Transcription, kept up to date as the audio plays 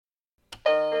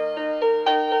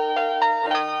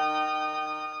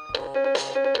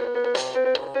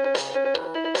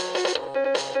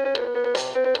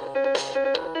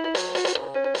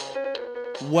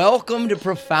Welcome to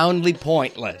Profoundly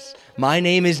Pointless. My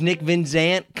name is Nick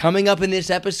Vinzant. Coming up in this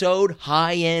episode,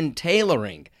 high-end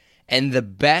tailoring and the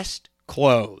best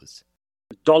clothes.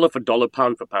 Dollar for dollar,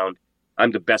 pound for pound,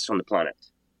 I'm the best on the planet.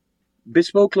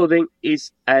 Bespoke clothing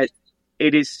is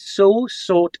so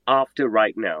sought after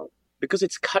right now because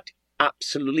it's cut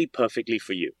absolutely perfectly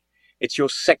for you. It's your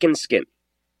second skin.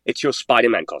 It's your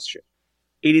Spider-Man costume.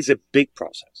 It is a big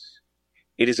process.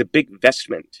 It is a big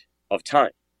investment of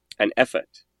time and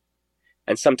effort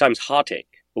and sometimes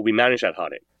heartache, but we manage that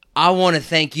heartache. I want to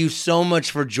thank you so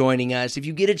much for joining us. If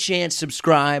you get a chance,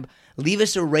 subscribe, leave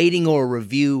us a rating or a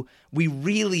review. We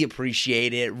really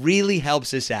appreciate it. It really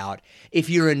helps us out. If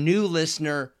you're a new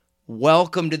listener,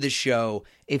 welcome to the show.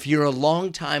 If you're a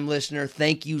longtime listener,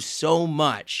 thank you so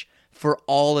much for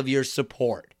all of your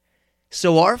support.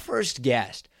 So our first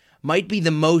guest might be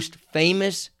the most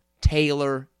famous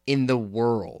tailor in the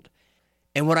world.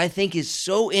 And what I think is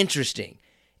so interesting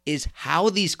is how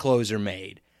these clothes are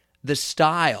made, the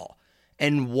style,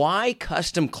 and why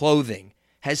custom clothing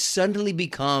has suddenly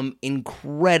become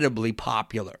incredibly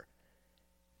popular.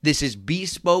 This is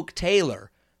Bespoke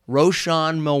Tailor,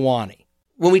 Roshan Melwani.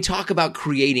 When we talk about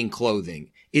creating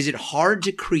clothing, is it hard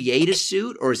to create a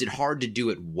suit or is it hard to do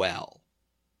it well?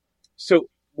 So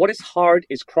what is hard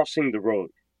is crossing the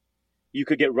road. You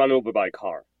could get run over by a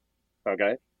car,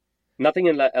 okay? Nothing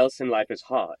else in life is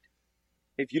hard.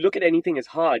 If you look at anything as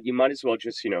hard, you might as well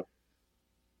just,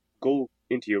 go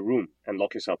into your room and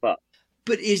lock yourself up.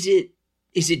 But is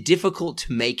it difficult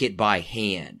to make it by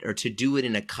hand or to do it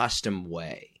in a custom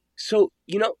way? So,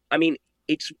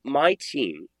 it's my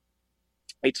team.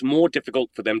 It's more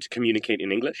difficult for them to communicate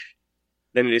in English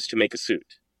than it is to make a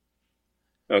suit.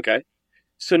 Okay?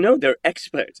 So no, they're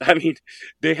experts.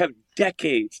 They have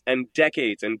decades and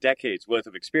decades and decades worth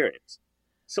of experience.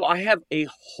 So I have a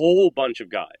whole bunch of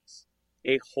guys.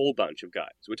 We're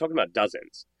talking about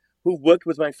dozens who've worked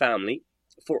with my family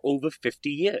for over 50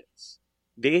 years.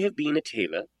 They have been a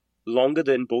tailor longer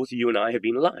than both you and I have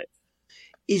been alive.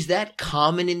 Is that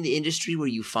common in the industry where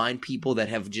you find people that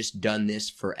have just done this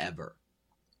forever?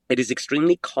 It is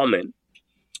extremely common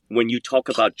when you talk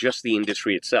about just the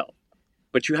industry itself.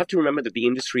 But you have to remember that the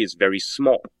industry is very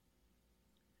small.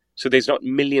 So there's not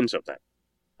millions of them,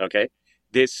 okay?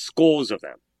 There's scores of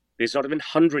them. There's not even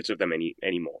hundreds of them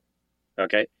anymore,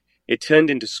 okay? It turned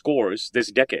into scores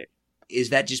this decade.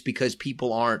 Is that just because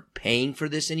people aren't paying for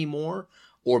this anymore?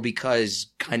 Or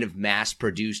because kind of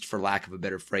mass-produced, for lack of a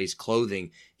better phrase,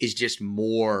 clothing is just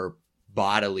more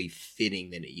bodily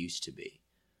fitting than it used to be?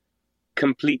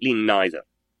 Completely neither.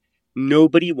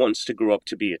 Nobody wants to grow up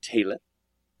to be a tailor,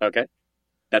 okay?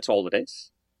 That's all it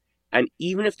is. And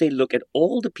even if they look at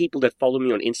all the people that follow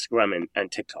me on Instagram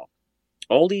and TikTok,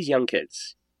 all these young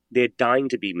kids, they're dying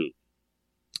to be me.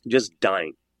 Just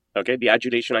dying, okay? The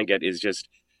adulation I get is just,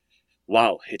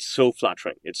 wow, it's so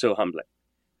flattering. It's so humbling.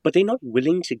 But they're not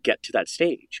willing to get to that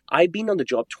stage. I've been on the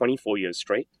job 24 years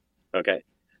straight, okay?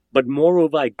 But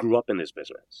moreover, I grew up in this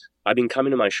business. I've been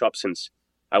coming to my shop since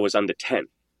I was under 10,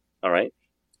 all right?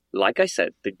 Like I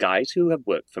said, the guys who have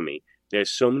worked for me, there's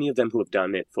so many of them who have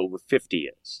done it for over 50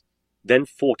 years, then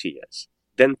 40 years,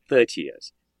 then 30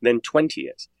 years, then 20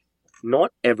 years.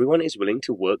 Not everyone is willing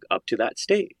to work up to that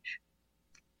stage.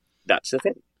 That's the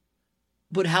thing.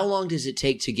 But how long does it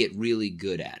take to get really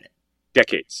good at it?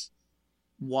 Decades.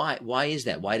 Why is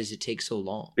that? Why does it take so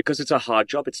long? Because it's a hard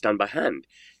job. It's done by hand.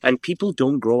 And people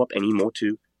don't grow up anymore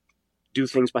to do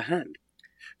things by hand.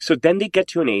 So then they get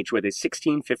to an age where they're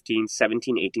 16, 15,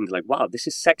 17, 18. They're like, wow, this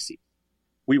is sexy.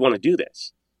 We want to do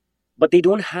this. But they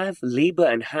don't have labor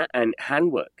and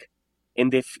handwork in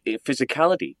their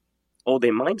physicality or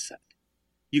their mindset.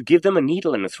 You give them a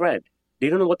needle and a thread. They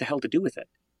don't know what the hell to do with it.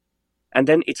 And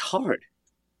then it's hard.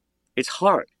 It's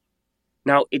hard.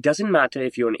 Now, it doesn't matter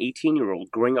if you're an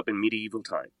 18-year-old growing up in medieval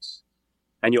times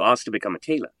and you're asked to become a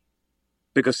tailor.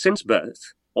 Because since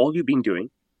birth, all you've been doing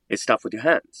is stuff with your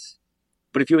hands.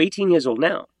 But if you're 18 years old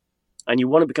now and you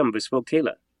want to become a bespoke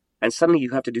tailor and suddenly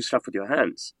you have to do stuff with your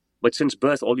hands, but since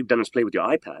birth, all you've done is play with your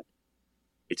iPad,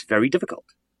 it's very difficult.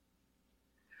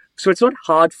 So it's not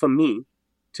hard for me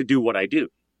to do what I do,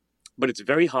 but it's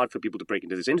very hard for people to break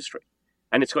into this industry.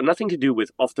 And it's got nothing to do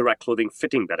with off-the-rack clothing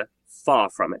fitting better. Far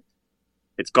from it.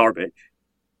 It's garbage.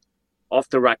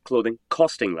 Off-the-rack clothing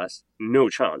costing less. No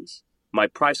chance. My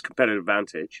price competitive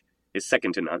advantage is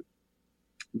second to none.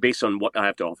 Based on what I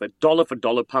have to offer. Dollar for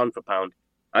dollar, pound for pound,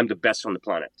 I'm the best on the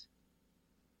planet.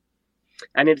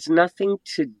 And it's nothing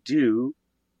to do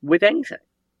with anything.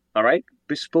 All right?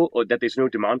 Bespoke, or that there's no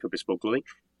demand for bespoke clothing.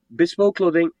 Bespoke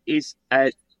clothing is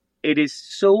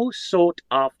so sought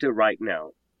after right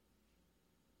now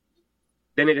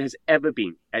than it has ever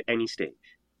been at any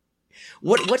stage.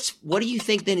 What do you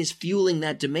think then is fueling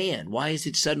that demand? Why is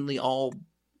it suddenly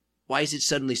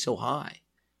so high?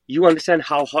 You understand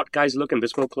how hot guys look in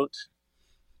bespoke clothes?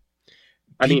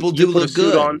 I mean, People you do put a look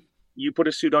suit good. on, you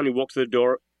walk through the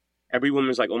door, every woman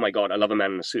is like, oh my God, I love a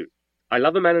man in a suit. I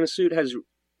love a man in a suit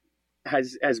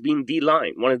has been the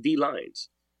line, one of the lines,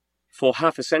 for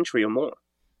half a century or more.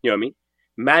 You know what I mean?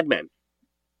 Mad Men.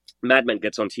 Mad Men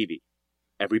gets on TV.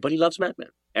 Everybody loves Mad Men.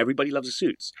 Everybody loves the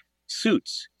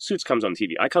Suits. Suits comes on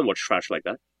TV. I can't watch trash like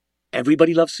that.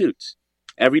 Everybody loves Suits.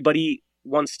 Everybody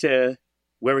wants to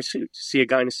wear a suit, see a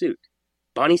guy in a suit.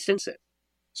 Barney Stinson,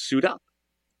 suit up.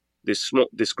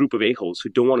 This group of a-holes who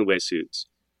don't want to wear suits.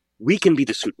 We can be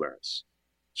the suit wearers.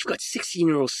 You've got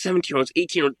 16-year-olds, 17-year-olds,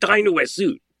 18-year-olds dying to wear a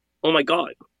suit. Oh my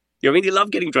God. You know what I mean? They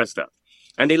love getting dressed up.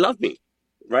 And they love me,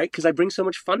 right? Because I bring so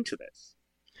much fun to this.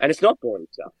 And it's not boring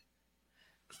stuff.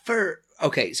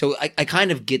 Okay, so I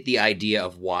kind of get the idea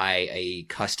of why a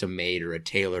custom made or a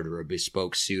tailored or a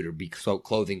bespoke suit or bespoke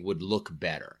clothing would look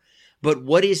better. But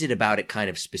what is it about it kind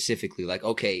of specifically? Like,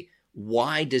 okay,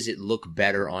 why does it look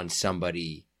better on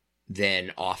somebody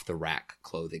than off the rack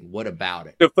clothing? What about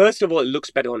it? So first of all, it looks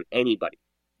better on anybody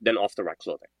than off the rack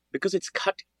clothing because it's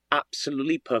cut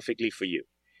absolutely perfectly for you.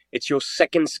 It's your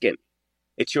second skin.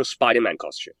 It's your Spider-Man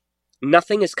costume.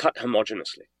 Nothing is cut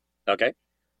homogeneously, okay?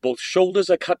 Both shoulders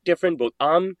are cut different. Both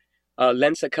arm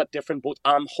lengths are cut different. Both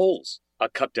arm holes are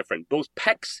cut different. Both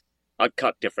pecs are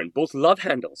cut different. Both love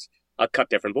handles are cut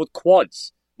different. Both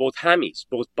quads, both hammies,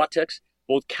 both buttocks,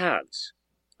 both calves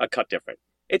are cut different.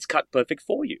 It's cut perfect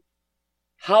for you.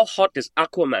 How hot does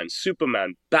Aquaman,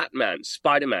 Superman, Batman,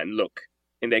 Spider-Man look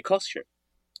in their costume?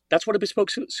 That's what a bespoke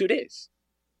suit is.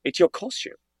 It's your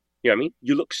costume. You know what I mean?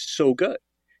 You look so good.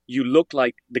 You look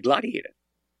like the Gladiator.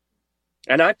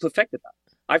 And I've perfected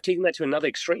that. I've taken that to another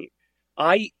extreme.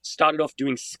 I started off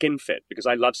doing skin fit because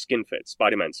I love skin fit,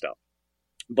 Spider-Man stuff.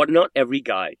 But not every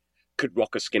guy could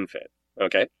rock a skin fit,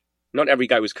 okay? Not every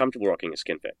guy was comfortable rocking a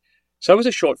skin fit. So I was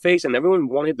a short face and everyone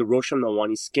wanted the Roshan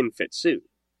Melwani skin fit suit.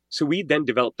 So we then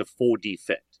developed the 4D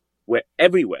fit, where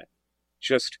everywhere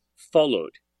just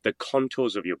followed the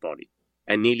contours of your body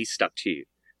and nearly stuck to you.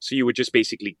 So you were just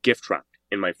basically gift wrapped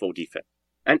in my 4D fit.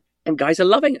 And guys are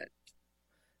loving it.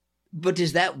 But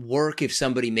does that work if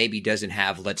somebody maybe doesn't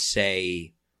have, let's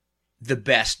say, the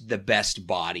best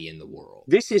body in the world?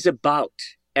 This is about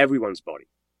everyone's body.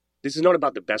 This is not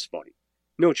about the best body.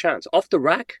 No chance. Off the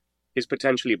rack is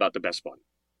potentially about the best body.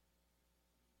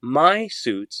 My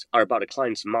suits are about a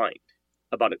client's mind,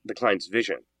 about the client's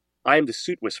vision. I am the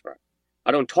suit whisperer.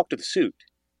 I don't talk to the suit.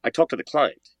 I talk to the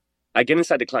client. I get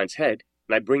inside the client's head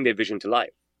and I bring their vision to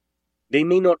life. They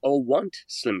may not all want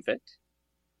slim fit.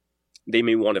 They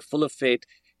may want a fuller fit,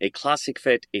 a classic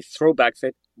fit, a throwback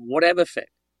fit, whatever fit.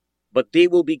 But they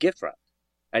will be gift wrapped.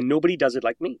 And nobody does it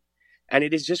like me. And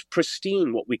it is just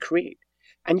pristine what we create.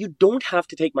 And you don't have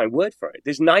to take my word for it.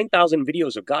 There's 9,000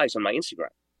 videos of guys on my Instagram.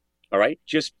 All right?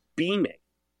 Just beaming.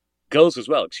 Girls as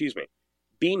well, excuse me.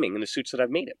 Beaming in the suits that I've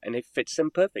made them. And it fits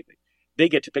them perfectly. They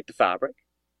get to pick the fabric,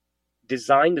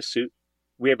 design the suit.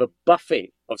 We have a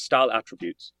buffet of style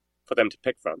attributes for them to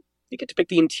pick from. They get to pick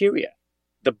the interior,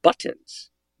 the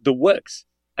buttons, the works,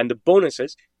 and the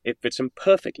bonuses. It fits them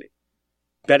perfectly.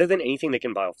 Better than anything they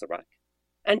can buy off the rack.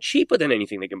 And cheaper than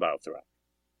anything they can buy off the rack.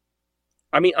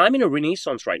 I mean, I'm in a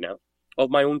renaissance right now of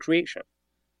my own creation.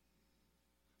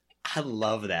 I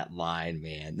love that line,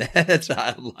 man. That's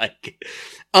I like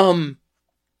it.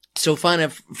 So kind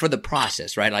of for the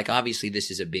process, right? Like obviously this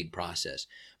is a big process,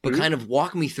 but kind of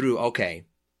walk me through, okay,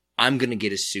 I'm going to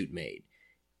get a suit made.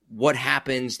 What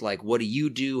happens? Like, what do you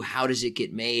do? How does it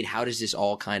get made? How does this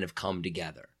all kind of come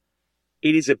together?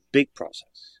 It is a big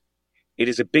process. It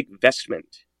is a big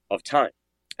investment of time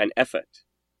and effort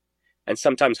and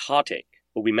sometimes heartache,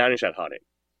 but we manage that heartache.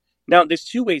 Now, there's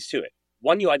two ways to it.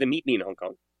 One, you either meet me in Hong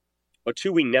Kong, or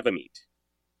two, we never meet.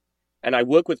 And I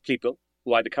work with people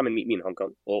who either come and meet me in Hong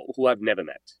Kong or who I've never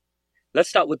met. Let's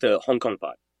start with the Hong Kong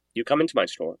part. You come into my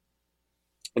store,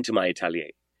 into my atelier.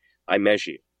 I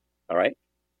measure you, all right?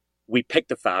 We pick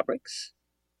the fabrics.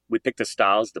 We pick the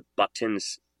styles, the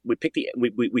buttons. We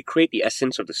create the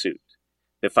essence of the suit,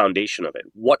 the foundation of it.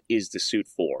 What is the suit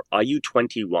for? Are you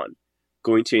 21,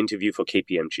 going to interview for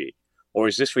KPMG? Or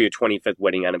is this for your 25th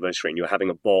wedding anniversary and you're having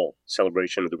a ball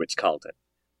celebration of the Ritz-Carlton?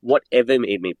 Whatever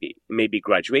it may be. It may be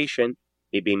graduation.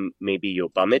 It may be your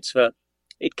bar mitzvah.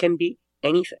 It can be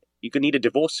anything. You could need a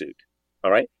divorce suit,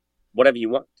 all right? Whatever you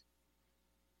want.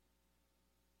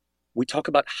 We talk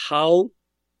about how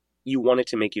you want it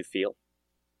to make you feel,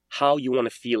 how you want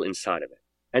to feel inside of it,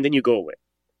 and then you go away.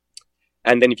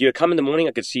 And then if you come in the morning,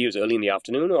 I could see you as early in the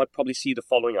afternoon, or I'd probably see you the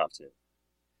following afternoon.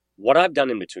 What I've done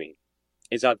in between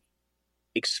is I've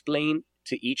explained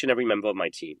to each and every member of my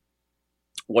team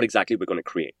what exactly we're going to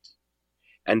create.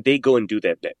 And they go and do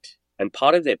their bit. And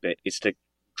part of their bit is to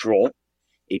draw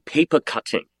a paper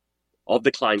cutting of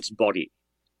the client's body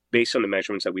based on the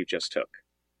measurements that we've just took.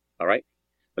 All right?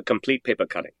 A complete paper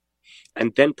cutting.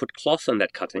 And then put cloth on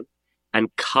that cutting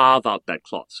and carve out that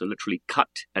cloth. So literally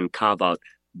cut and carve out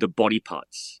the body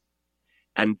parts.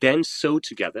 And then sew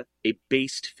together a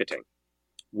based fitting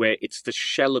where it's the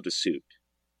shell of the suit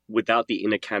without the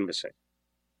inner canvassing.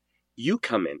 You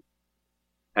come in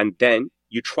and then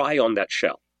you try on that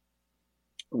shell.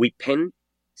 We pin,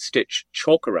 stitch,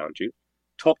 chalk around you,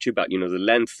 talk to you about, the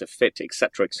length, the fit,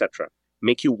 etc., etc.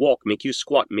 Make you walk, make you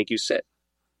squat, make you sit.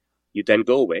 You then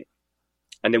go away,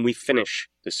 and then we finish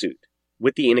the suit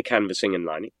with the inner canvassing and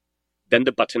lining, then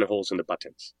the buttonholes and the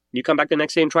buttons. You come back the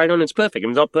next day and try it on, it's perfect. If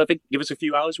it's not perfect, give us a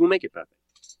few hours, we'll make it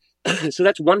perfect. So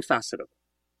that's one facet of it.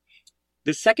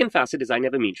 The second facet is I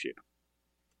never meet you.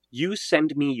 You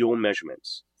send me your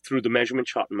measurements through the measurement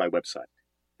chart on my website,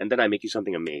 and then I make you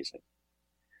something amazing.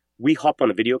 We hop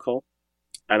on a video call,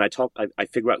 and I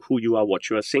figure out who you are, what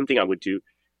you are. Same thing I would do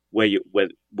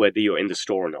whether you're in the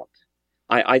store or not.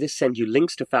 I either send you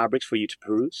links to fabrics for you to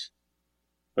peruse,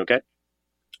 okay?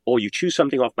 Or you choose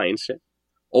something off my Insta,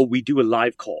 or we do a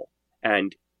live call,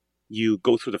 and you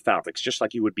go through the fabrics just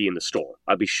like you would be in the store.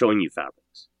 I'll be showing you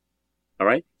fabrics, all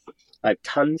right? I have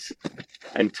tons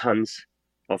and tons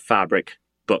of fabric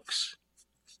books,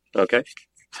 okay?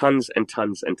 Tons and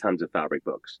tons and tons of fabric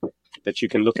books that you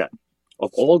can look at of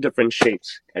all different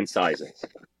shapes and sizes.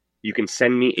 You can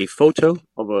send me a photo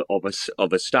of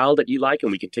a style that you like,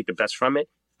 and we can take the best from it.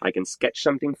 I can sketch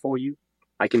something for you.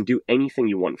 I can do anything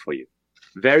you want for you.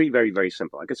 Very, very, very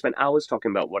simple. I could spend hours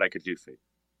talking about what I could do for you.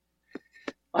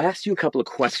 I asked you a couple of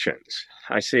questions.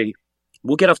 I say,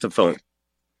 we'll get off the phone.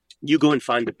 You go and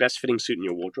find the best fitting suit in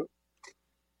your wardrobe.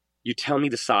 You tell me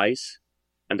the size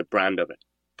and the brand of it.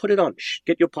 Put it on.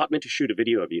 Get your partner to shoot a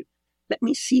video of you. Let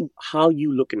me see how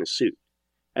you look in a suit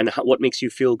and what makes you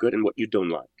feel good and what you don't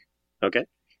like. Okay? And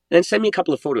then send me a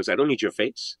couple of photos. I don't need your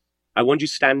face. I want you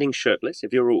standing shirtless.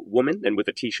 If you're a woman, then with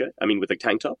a with a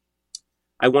tank top.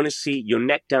 I want to see your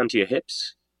neck down to your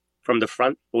hips from the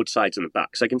front, both sides and the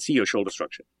back, so I can see your shoulder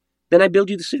structure. Then I build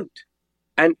you the suit.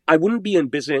 And I wouldn't be in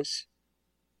business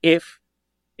if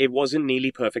it wasn't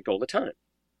nearly perfect all the time.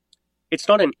 It's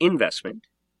not an investment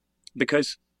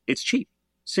because it's cheap.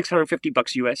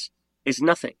 $650 US is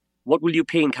nothing. What will you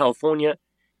pay in California,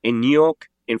 in New York,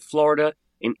 in Florida,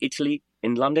 in Italy,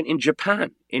 in London, in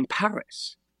Japan, in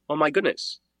Paris? Oh my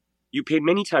goodness. You pay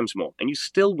many times more and you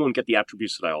still won't get the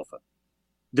attributes that I offer.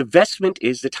 The investment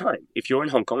is the time. If you're in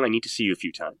Hong Kong, I need to see you a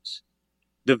few times.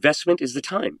 The investment is the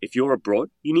time. If you're abroad,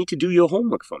 you need to do your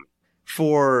homework for me.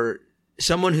 For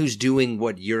someone who's doing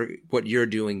what you're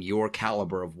doing, your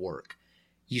caliber of work,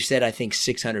 you said, I think,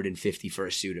 $650 for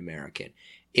a suit American.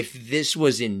 If this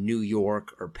was in New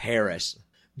York or Paris,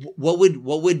 what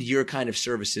would your kind of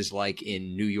services like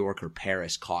in New York or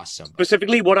Paris cost somebody?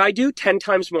 Specifically, what I do, 10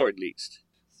 times more at least.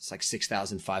 It's like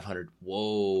 6,500.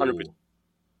 Whoa. 100%.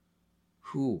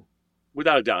 Who?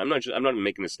 Without a doubt. I'm not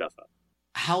making this stuff up.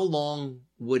 How long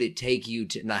would it take you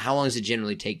to? Now, how long does it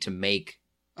generally take to make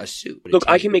a suit? Look,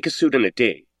 I can make a suit in a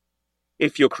day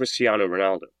if you're Cristiano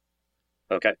Ronaldo.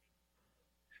 Okay?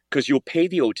 Because you'll pay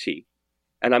the OT,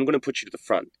 and I'm going to put you to the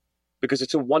front because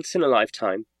it's a once in a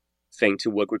lifetime thing to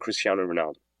work with Cristiano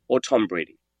Ronaldo or Tom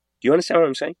Brady. Do you understand what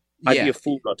I'm saying? I'd be a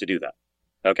fool not to do that.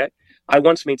 Okay? I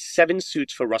once made 7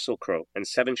 suits for Russell Crowe and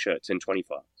 7 shirts in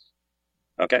 24 hours.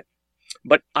 Okay?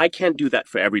 But I can't do that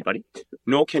for everybody,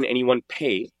 nor can anyone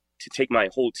pay to take my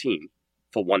whole team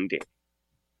for one day.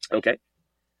 Okay?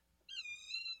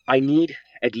 I need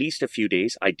at least a few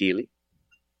days, ideally,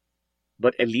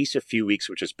 but at least a few weeks,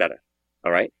 which is better.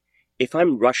 All right? If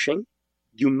I'm rushing,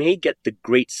 you may get the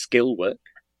great skill work,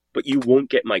 but you won't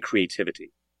get my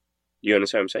creativity. You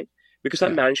understand what I'm saying? Because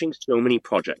I'm managing so many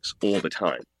projects all the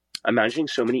time. I'm managing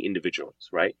so many individuals,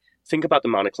 right? Think about the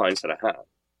amount of clients that I have.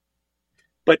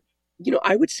 But,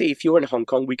 I would say if you're in Hong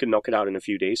Kong, we can knock it out in a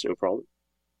few days, no problem.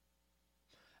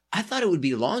 I thought it would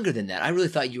be longer than that. I really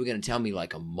thought you were going to tell me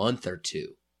like a month or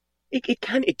two.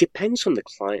 It depends on the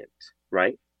client,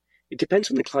 right? It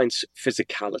depends on the client's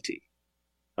physicality,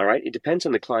 all right? It depends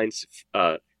on the client's,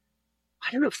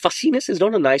 fussiness is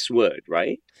not a nice word,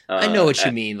 right? I know what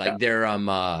you mean. Like they're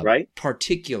right?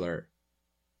 particular.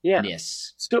 Yeah.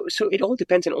 Yes. So it all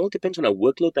depends, and all depends on our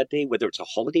workload that day, whether it's a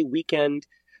holiday weekend,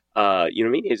 you know what I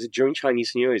mean? Is it during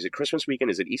Chinese New Year? Is it Christmas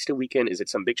weekend? Is it Easter weekend? Is it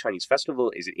some big Chinese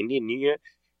festival? Is it Indian New Year?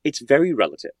 It's very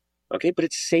relative, Okay, but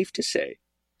it's safe to say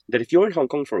that if you're in Hong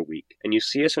Kong for a week and you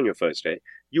see us on your first day,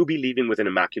 you'll be leaving with an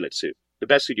immaculate suit, the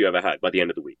best suit you ever had by the end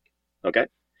of the week. Okay?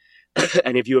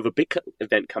 And if you have a big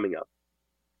event coming up,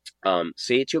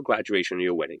 say it's your graduation or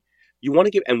your wedding, you want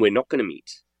to give, and we're not going to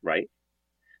meet, right?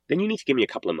 Then you need to give me a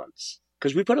couple of months.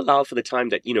 Because we've got to allow for the time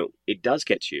that, it does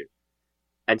get to you.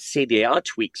 And say there are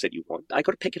tweaks that you want. I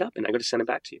got to pick it up and I got to send it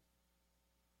back to you.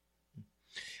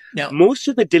 Now, most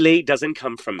of the delay doesn't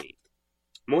come from me.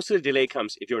 Most of the delay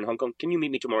comes if you're in Hong Kong. Can you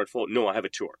meet me tomorrow at 4? No, I have a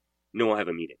tour. No, I have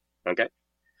a meeting. Okay?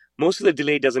 Most of the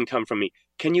delay doesn't come from me.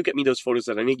 Can you get me those photos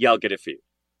that I need? Yeah, I'll get it for you.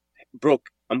 Brooke,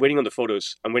 I'm waiting on the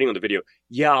photos. I'm waiting on the video.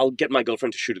 Yeah, I'll get my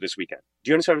girlfriend to shoot it this weekend.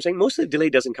 Do you understand what I'm saying? Most of the delay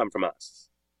doesn't come from us.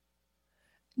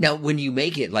 Now, when you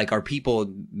make it, like, are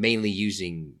people mainly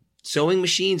using sewing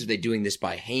machines? Are they doing this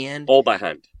by hand? All by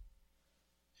hand.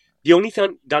 The only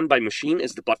thing done by machine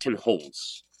is the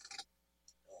buttonholes.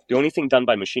 The only thing done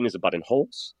by machine is the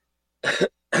buttonholes.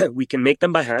 We can make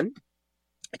them by hand.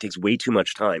 It takes way too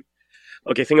much time.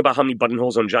 Okay, think about how many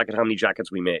buttonholes on jacket, how many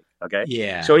jackets we make, okay?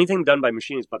 Yeah. So anything done by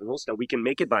machine is buttonholes. Now, we can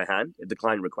make it by hand if the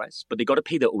client requests, but they got to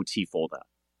pay the OT for that.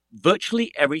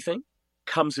 Virtually everything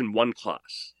comes in one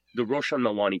class, the Roshan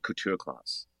Melwani couture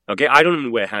class. Okay, I don't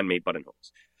even wear handmade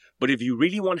buttonholes. But if you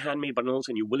really want handmade buttonholes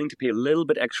and you're willing to pay a little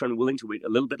bit extra and willing to wait a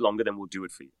little bit longer, then we'll do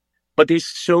it for you. But there's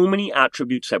so many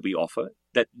attributes that we offer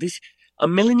that a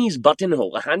Milanese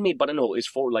buttonhole, a handmade buttonhole, is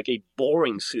for like a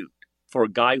boring suit for a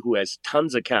guy who has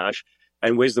tons of cash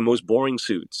and wears the most boring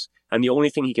suits. And the only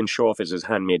thing he can show off is his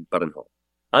handmade buttonhole.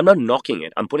 I'm not knocking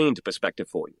it. I'm putting it into perspective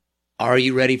for you. Are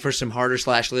you ready for some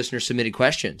harder/listener submitted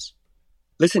questions?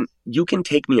 Listen, you can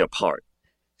take me apart.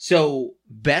 So,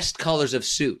 best colors of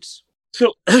suits.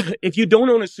 So, if you don't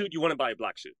own a suit, you want to buy a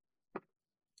black suit.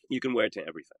 You can wear it to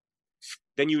everything.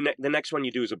 Then the next one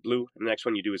you do is a blue, and the next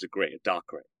one you do is a gray, a dark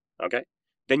gray. Okay?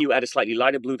 Then you add a slightly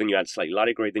lighter blue, then you add a slightly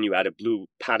lighter gray, then you add a blue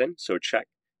pattern, so a check.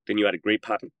 Then you add a gray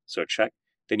pattern, so a check.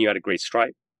 Then you add a gray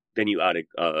stripe. Then you add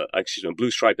a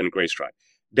blue stripe and a gray stripe.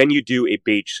 Then you do a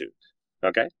beige suit.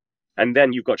 Okay? And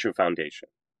then you've got your foundation.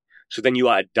 So then you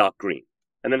add dark green.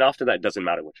 And then after that, it doesn't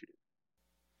matter what you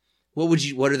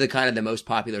do. What are the kind of the most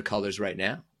popular colors right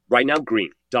now? Right now,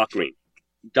 green, dark green.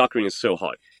 Dark green is so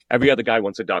hot. Every other guy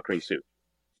wants a dark green suit.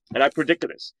 And I predicted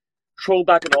this. Troll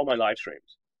back in all my live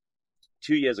streams.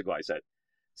 2 years ago, I said,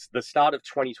 the start of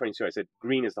 2022, I said,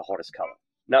 green is the hottest color.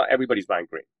 Now everybody's buying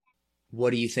green.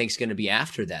 What do you think's going to be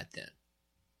after that then?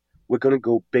 We're going to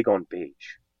go big on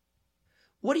beige.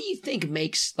 What do you think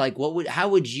makes, like, how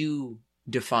would you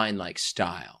define, like,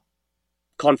 style?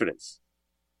 Confidence.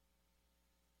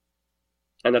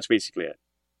 And that's basically it.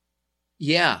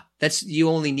 Yeah, you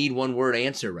only need one word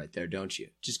answer right there, don't you?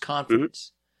 Just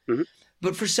confidence. Mm-hmm.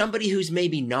 But for somebody who's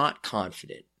maybe not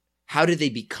confident, how do they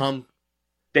become?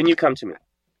 Then you come to me,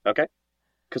 okay?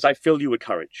 Because I fill you with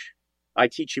courage. I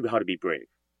teach you how to be brave,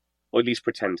 or at least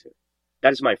pretend to.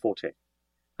 That is my forte.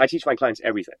 I teach my clients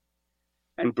everything,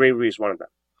 and bravery is one of them.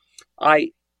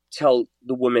 I tell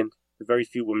the women, the very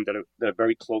few women that are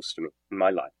very close to me in my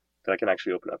life, that I can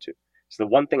actually open up to. So the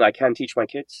one thing I can teach my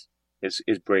kids is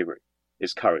bravery,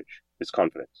 is courage, is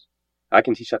confidence. I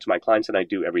can teach that to my clients, and I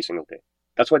do every single day.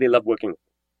 That's why they love working with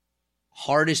me.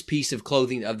 Hardest piece of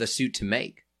clothing of the suit to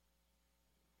make?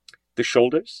 The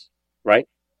shoulders, right?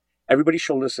 Everybody's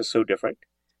shoulders are so different.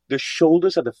 The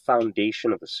shoulders are the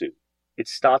foundation of the suit. It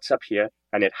starts up here,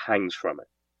 and it hangs from it.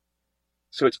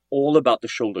 So it's all about the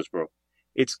shoulders, bro.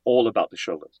 It's all about the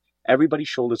shoulders. Everybody's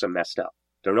shoulders are messed up.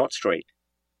 They're not straight.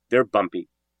 They're bumpy.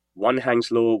 One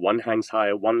hangs low, one hangs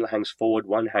higher, one hangs forward,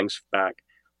 one hangs back.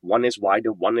 One is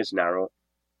wider, one is narrow.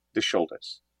 The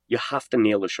shoulders. You have to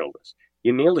nail the shoulders.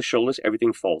 You nail the shoulders,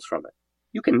 everything falls from it.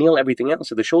 You can nail everything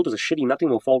else. If the shoulders are shitty, nothing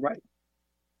will fall right.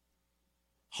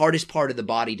 Hardest part of the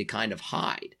body to kind of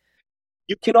hide.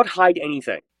 You cannot hide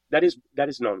anything. That is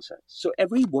nonsense. So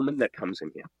every woman that comes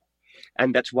in here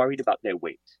and that's worried about their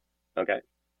weight, okay?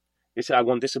 They say, I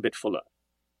want this a bit fuller.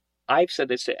 I've said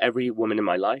this to every woman in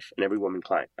my life and every woman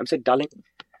client. I've said, darling,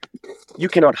 you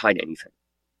cannot hide anything,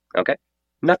 okay?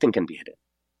 Nothing can be hidden.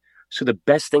 So the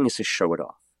best thing is to show it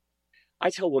off. I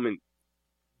tell women,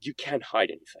 you can't hide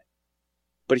anything.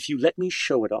 But if you let me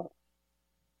show it off,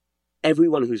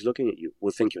 everyone who's looking at you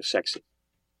will think you're sexy.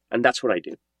 And that's what I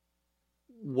do.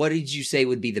 What did you say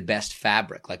would be the best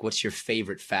fabric? Like, what's your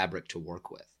favorite fabric to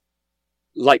work with?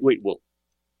 Lightweight wool.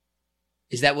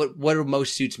 Is that what are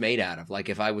most suits made out of? Like,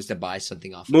 if I was to buy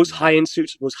something off Most high-end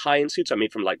suits are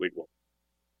made from lightweight wool.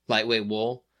 Lightweight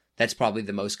wool? That's probably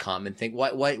the most common thing.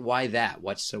 Why that?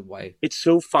 Why? It's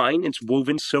so fine. It's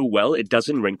woven so well. It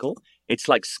doesn't wrinkle. It's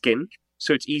like skin.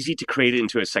 So it's easy to create it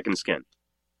into a second skin.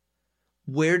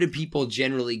 Where do people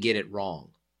generally get it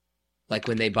wrong? Like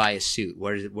when they buy a suit,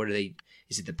 what are they,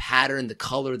 is it the pattern, the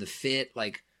color, the fit?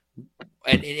 Like,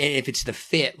 and if it's the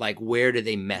fit, like where do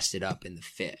they mess it up in the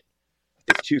fit?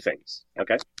 It's two things,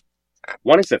 okay?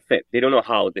 One is the fit. They don't know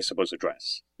how they're supposed to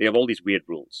dress. They have all these weird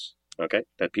rules, okay,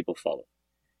 that people follow.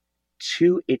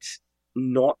 Two, it's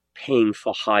not paying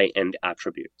for high-end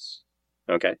attributes,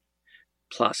 okay?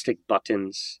 Plastic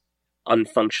buttons,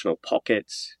 unfunctional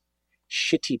pockets,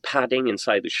 shitty padding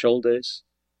inside the shoulders.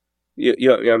 You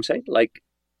know what I'm saying? Like,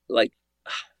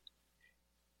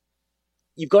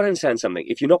 you've got to understand something.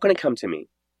 If you're not going to come to me,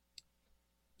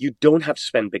 you don't have to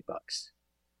spend big bucks.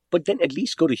 But then at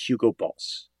least go to Hugo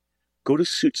Boss. Go to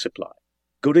Suit Supply.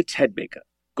 Go to Ted Baker.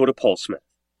 Go to Paul Smith.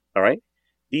 All right?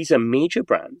 These are major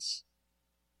brands,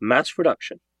 mass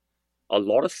production, a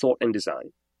lot of thought and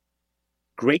design,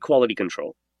 great quality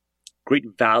control, great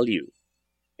value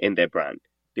in their brand.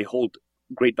 They hold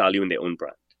great value in their own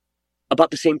brand.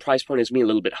 About the same price point as me, a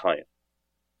little bit higher.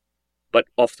 But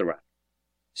off the rack.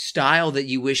 Style that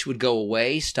you wish would go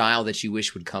away, style that you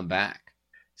wish would come back.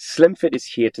 Slim fit is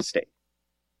here to stay.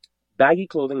 Baggy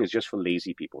clothing is just for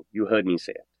lazy people. You heard me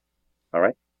say it. All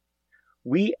right?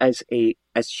 We as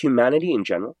humanity in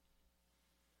general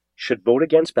should vote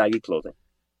against baggy clothing.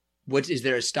 Is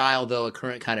there a style though, a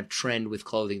current kind of trend with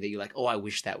clothing that you're like, oh, I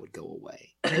wish that would go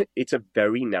away? It's a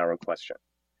very narrow question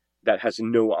that has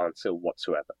no answer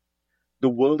whatsoever. The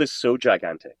world is so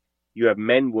gigantic. You have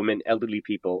men, women, elderly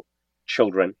people,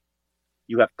 children.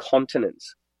 You have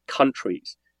continents,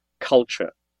 countries,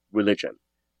 culture, religion.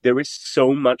 There is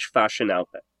so much fashion out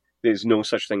there. There's no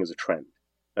such thing as a trend.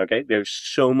 Okay? There's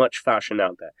so much fashion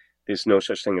out there. There's no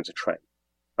such thing as a trend.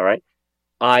 All right?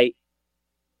 I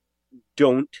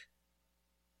don't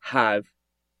have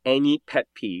any pet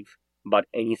peeve about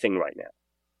anything right now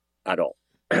at all.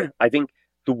 I think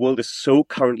the world is so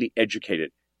currently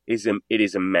educated. It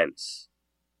is immense.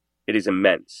 It is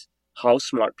immense how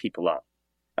smart people are.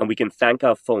 And we can thank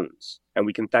our phones and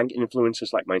we can thank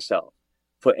influencers like myself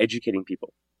for educating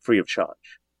people free of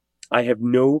charge. I have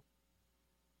no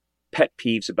pet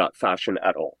peeves about fashion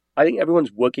at all. I think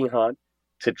everyone's working hard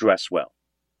to dress well.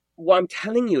 What I'm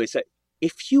telling you is that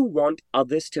if you want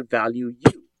others to value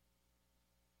you,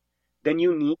 then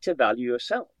you need to value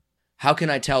yourself. How can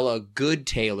I tell a good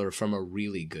tailor from a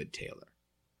really good tailor?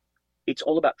 It's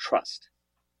all about trust,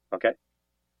 okay?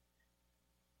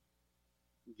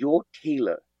 Your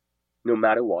tailor, no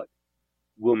matter what,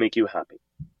 will make you happy.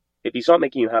 If he's not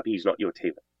making you happy, he's not your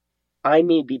tailor. I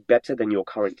may be better than your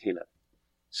current tailor.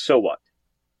 So what?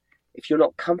 If you're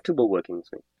not comfortable working with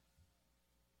me,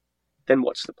 then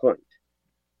what's the point?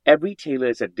 Every tailor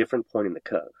is at a different point in the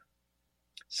curve.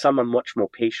 Some are much more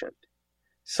patient.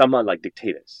 Some are like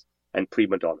dictators and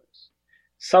prima donnas.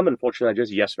 Some, unfortunately, are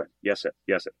just yes men. Yes, sir.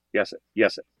 Yes, sir. Yes, sir.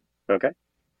 Yes, sir. Okay?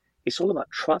 It's all about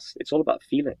trust. It's all about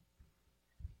feeling.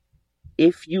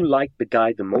 If you like the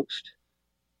guy the most,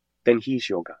 then he's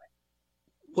your guy.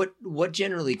 What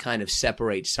generally kind of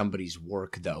separates somebody's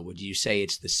work, though? Would you say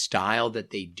it's the style that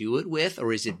they do it with,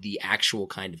 or is it the actual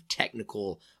kind of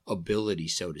technical ability,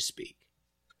 so to speak?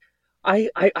 I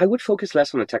would focus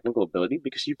less on the technical ability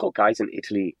because you've got guys in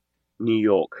Italy, New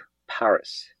York,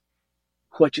 Paris,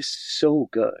 who are just so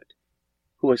good,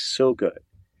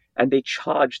 And they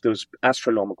charge those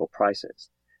astronomical prices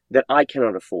that I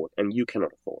cannot afford and you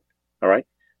cannot afford. All right?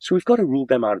 So we've got to rule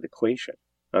them out of the equation.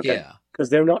 Okay? Yeah. Because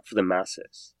they're not for the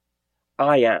masses.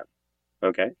 I am.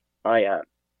 Okay? I am.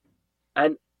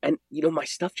 And you know, my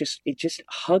stuff just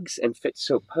hugs and fits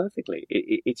so perfectly.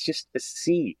 It's just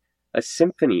a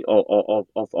symphony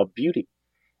of beauty.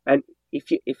 And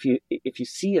if you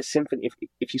see a symphony,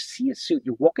 if you see a suit,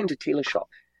 you walk into a tailor shop.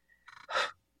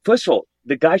 First of all,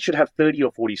 the guy should have 30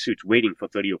 or 40 suits waiting for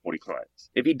 30 or 40 clients.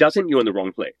 If he doesn't, you're in the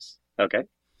wrong place. Okay?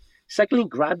 Secondly,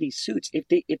 grab these suits. If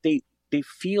they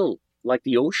feel like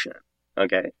the ocean,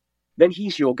 okay, then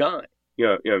he's your guy. You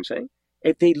know what I'm saying?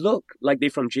 If they look like they're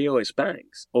from JOS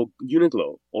Banks or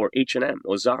Uniqlo or H&M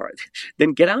or Zara,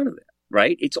 then get out of there,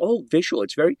 right? It's all visual.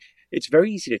 It's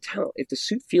very easy to tell. If the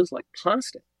suit feels like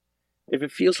plastic, if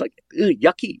it feels like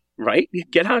yucky, right?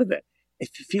 Get out of there.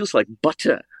 If it feels like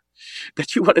butter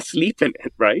that you want to sleep in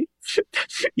it, right?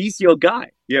 He's your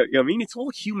guy. You know what I mean? It's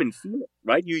all human feeling,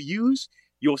 right? You use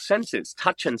your senses,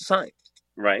 touch and sight,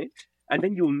 right? And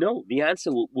then you'll know the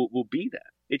answer will be there.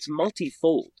 It's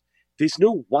multifold. There's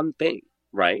no one thing,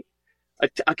 right?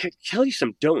 I can tell you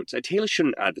some don'ts. A tailor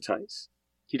shouldn't advertise.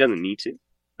 He doesn't need to,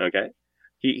 okay?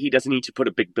 He doesn't need to put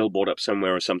a big billboard up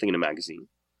somewhere or something in a magazine,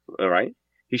 all right?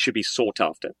 He should be sought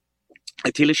after.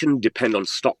 A tailor shouldn't depend on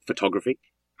stock photography,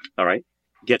 all right?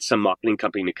 Get some marketing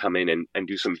company to come in and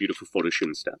do some beautiful photo shoot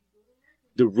and stuff.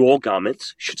 The raw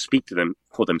garments should speak to them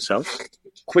for themselves.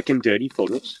 Quick and dirty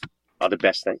photos are the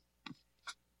best thing.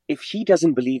 If he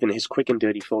doesn't believe in his quick and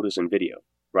dirty photos and video,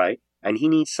 right, and he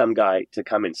needs some guy to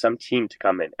come in, some team to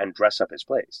come in and dress up his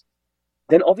place,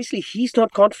 then obviously he's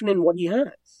not confident in what he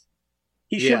has.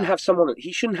 He shouldn't have someone.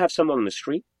 He shouldn't have someone on the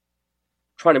street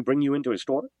trying to bring you into his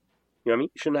store. You know what I mean?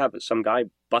 He shouldn't have some guy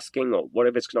busking or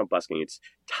whatever. It's not busking. It's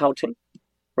touting,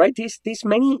 right? There's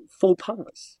many faux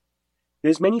pas.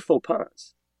 There's many faux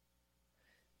pas.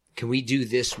 Can we do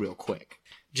this real quick,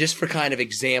 just for kind of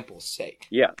example's sake?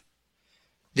 Yeah.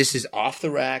 This is off the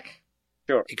rack.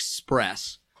 Sure.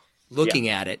 Express. Looking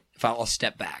at it, if I'll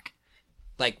step back,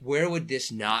 like where would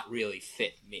this not really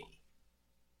fit me?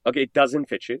 Okay, it doesn't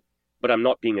fit you, but I'm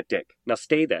not being a dick. Now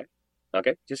stay there.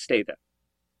 Okay, just stay there.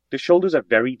 The shoulders are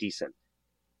very decent.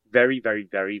 Very, very,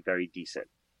 very, very decent.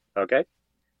 Okay?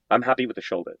 I'm happy with the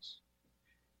shoulders.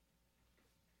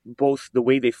 Both the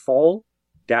way they fall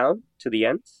down to the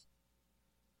ends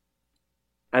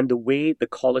and the way the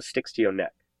collar sticks to your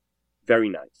neck. Very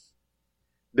nice.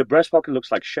 The breast pocket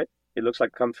looks like shit. It looks like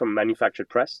it comes from a manufactured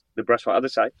press. The breast on the other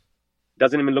side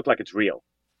doesn't even look like it's real.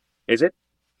 Is it?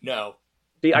 No.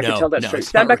 See, I can tell that straight.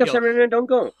 Stand back up, don't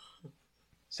go.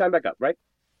 Stand back up, right?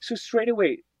 So straight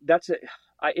away, that's it.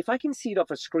 If I can see it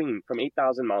off a screen from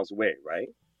 8,000 miles away, right?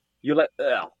 You're like,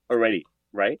 ugh, already,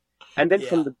 right? And then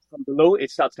from below,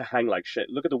 it starts to hang like shit.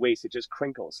 Look at the waist; it just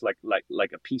crinkles like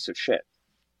a piece of shit,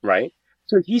 right?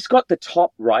 So he's got the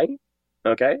top right,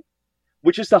 okay,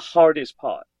 which is the hardest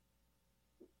part,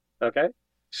 okay.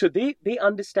 So they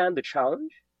understand the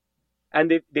challenge,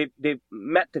 and they've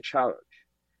met the challenge,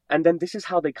 and then this is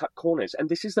how they cut corners, and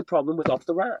this is the problem with off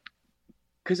the rack.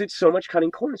 Because it's so much cutting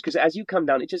corners. Because as you come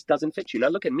down, it just doesn't fit you. Now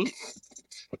look at me.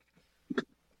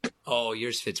 Oh,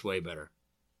 yours fits way better.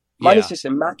 Mine is just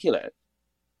immaculate.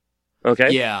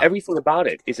 Okay? Yeah. Everything about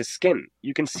it is a skin.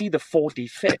 You can see the 4D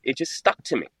fit. It just stuck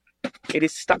to me. It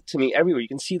is stuck to me everywhere. You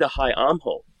can see the high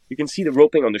armhole. You can see the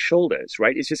roping on the shoulders,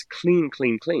 right? It's just clean,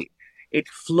 clean, clean. It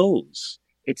flows.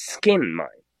 It's skin, mine,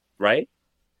 right?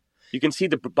 You can see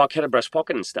the buckhead of breast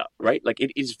pocket and stuff, right? Like it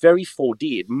is very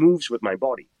 4D. It moves with my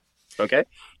body. Okay,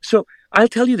 so I'll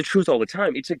tell you the truth all the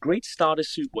time. It's a great starter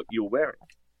suit what you're wearing.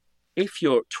 If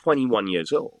you're 21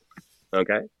 years old,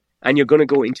 okay, and you're going to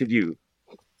go interview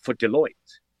for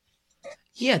Deloitte.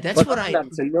 Yeah, that's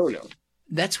a no-no.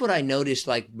 That's what I noticed,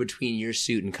 like between your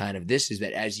suit and kind of this, is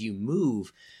that as you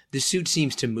move, the suit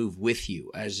seems to move with you,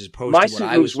 as opposed to what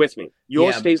suit moves with me.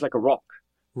 Yours stays like a rock.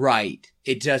 Right.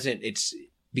 It doesn't. It's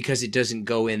because it doesn't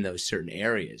go in those certain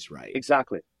areas, right?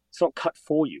 Exactly. It's not cut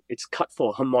for you. It's cut for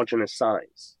a homogeneous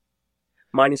size.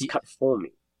 Mine is cut for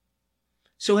me.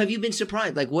 So have you been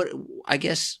surprised? Like what, I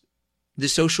guess, the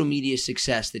social media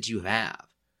success that you have,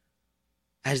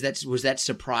 was that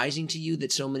surprising to you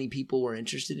that so many people were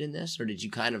interested in this? Or did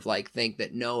you kind of like think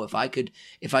that, no, if I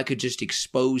could just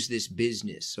expose this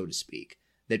business, so to speak,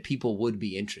 that people would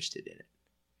be interested in it?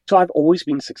 So I've always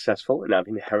been successful and I've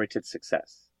inherited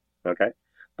success. Okay.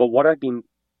 But what I've been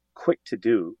quick to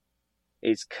do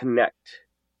is connect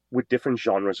with different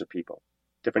genres of people,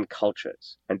 different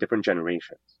cultures, and different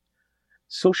generations.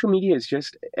 Social media is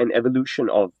just an evolution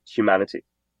of humanity,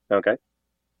 okay?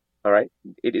 All right?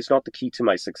 It is not the key to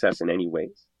my success in any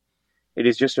ways. It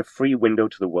is just a free window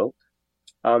to the world.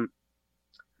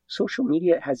 Social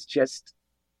media it's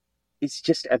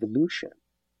just evolution,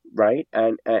 right?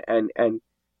 And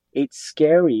it's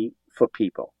scary for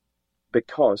people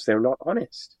because they're not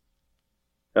honest,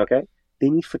 okay? They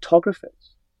need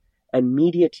photographers and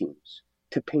media teams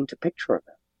to paint a picture of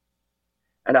them.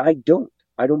 And I don't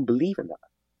believe in that.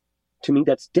 To me,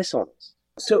 that's dishonest.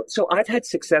 So I've had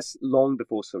success long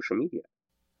before social media.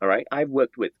 All right. I've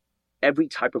worked with every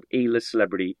type of A-list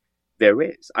celebrity there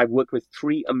is. I've worked with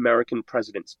 3 American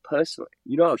presidents personally.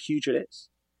 You know how huge it is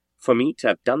for me to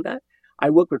have done that? I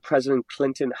worked with President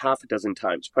Clinton half a dozen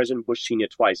times, President Bush Sr.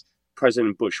 twice,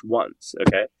 President Bush once.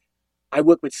 Okay. I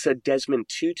work with Sir Desmond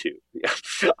Tutu.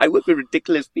 I work with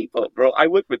ridiculous people, bro. I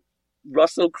work with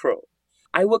Russell Crowe.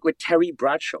 I work with Terry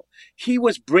Bradshaw. He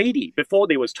was Brady before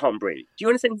there was Tom Brady. Do you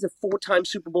understand? He's a 4-time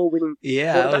Super Bowl winning.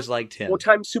 Yeah, I always liked him.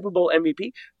 4-time Super Bowl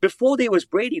MVP. Before there was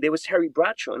Brady, there was Terry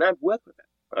Bradshaw, and I've worked with him.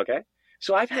 Okay,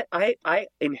 so I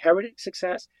inherited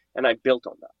success, and I built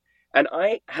on that. And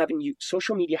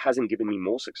social media hasn't given me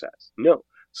more success. No,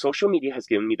 social media has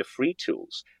given me the free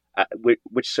tools,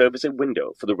 which serve as a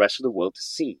window for the rest of the world to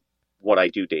see what I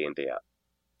do day in, day out.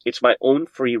 It's my own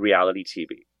free reality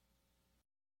TV.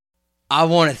 I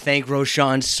want to thank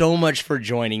Roshan so much for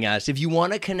joining us. If you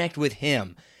want to connect with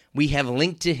him, we have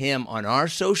linked to him on our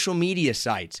social media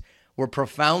sites. We're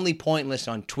Profoundly Pointless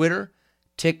on Twitter,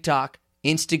 TikTok,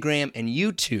 Instagram, and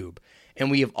YouTube. And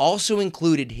we have also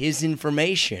included his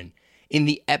information in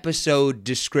the episode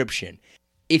description.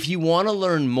 If you want to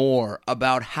learn more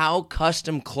about how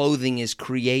custom clothing is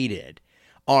created,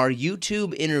 our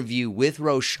YouTube interview with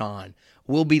Roshan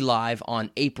will be live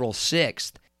on April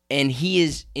 6th, and he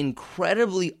is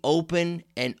incredibly open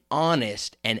and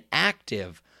honest and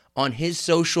active on his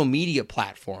social media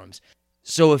platforms.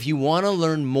 So if you want to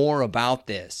learn more about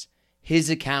this, his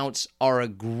accounts are a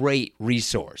great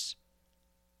resource.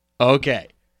 Okay,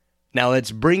 now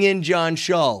let's bring in John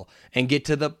Shull and get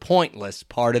to the pointless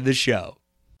part of the show.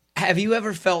 Have you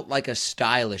ever felt like a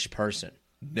stylish person?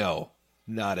 No,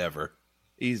 not ever.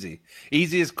 Easy.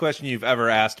 Easiest question you've ever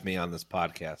asked me on this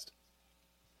podcast.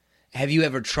 Have you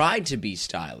ever tried to be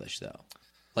stylish, though?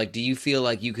 Like, do you feel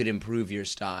like you could improve your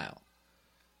style?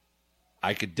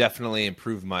 I could definitely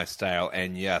improve my style,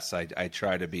 and yes, I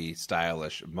try to be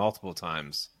stylish multiple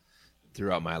times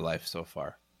throughout my life so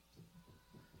far.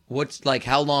 What's like,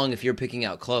 how long, if you're picking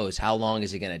out clothes, how long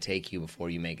is it going to take you before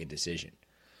you make a decision?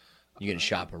 You going to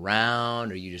shop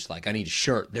around, or you just like, I need a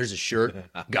shirt. There's a shirt.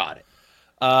 Got it.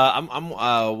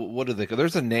 What do they call?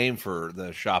 There's a name for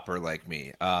the shopper like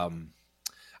me.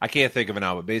 I can't think of it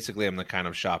now, but basically I'm the kind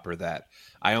of shopper that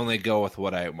I only go with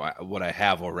what I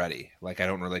have already. Like, I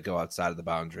don't really go outside of the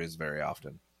boundaries very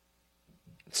often.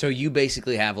 So you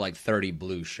basically have like 30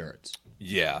 blue shirts.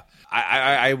 Yeah.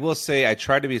 I will say I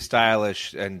tried to be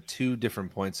stylish in two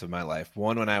different points of my life.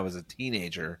 One, when I was a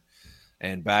teenager,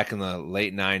 and back in the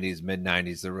late 90s,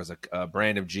 mid-90s, there was a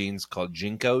brand of jeans called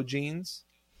Jinko jeans.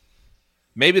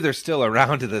 Maybe they're still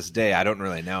around to this day. I don't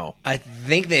really know. I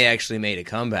think they actually made a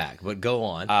comeback, but go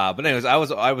on. But anyways, I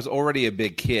was already a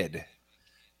big kid,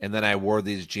 and then I wore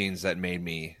these jeans that made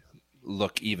me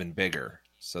look even bigger.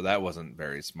 So that wasn't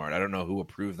very smart. I don't know who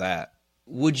approved that.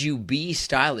 Would you be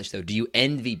stylish, though? Do you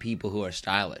envy people who are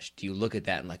stylish? Do you look at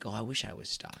that and like, oh, I wish I was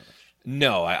stylish?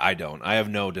 No, I don't. I have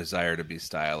no desire to be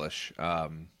stylish.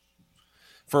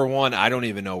 For one, I don't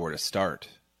even know where to start.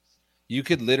 You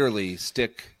could literally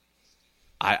stick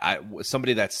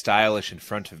somebody that's stylish in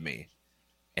front of me,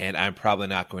 and I'm probably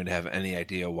not going to have any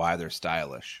idea why they're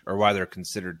stylish or why they're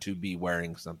considered to be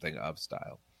wearing something of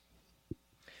style.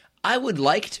 I would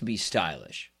like to be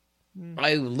stylish.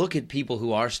 I look at people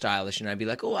who are stylish and I'd be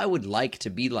like, oh, I would like to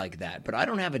be like that, but I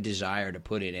don't have a desire to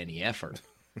put in any effort.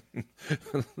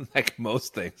 Like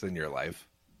most things in your life.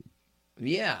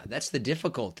 Yeah, that's the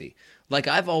difficulty. Like,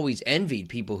 I've always envied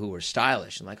people who are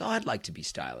stylish and like, oh, I'd like to be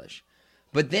stylish.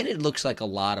 But then it looks like a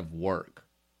lot of work.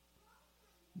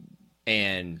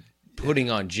 And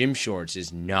putting on gym shorts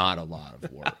is not a lot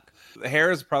of work.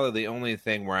 Hair is probably the only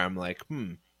thing where I'm like,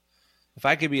 if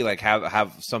I could be like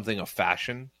have something of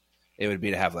fashion, it would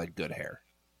be to have like good hair.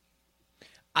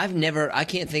 I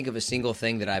can't think of a single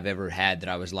thing that I've ever had that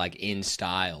I was like in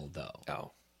style, though.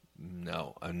 Oh,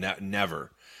 no,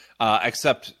 never.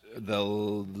 Except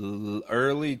the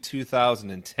early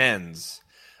 2010s,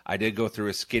 I did go through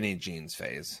a skinny jeans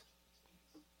phase.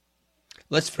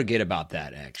 Let's forget about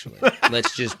that, actually.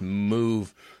 Let's just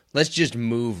move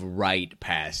right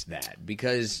past that,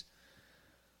 because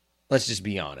let's just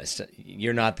be honest.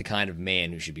 You're not the kind of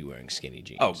man who should be wearing skinny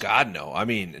jeans. Oh, God, no. I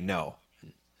mean, no.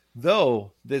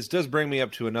 Though, this does bring me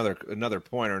up to another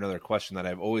point or another question that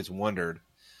I've always wondered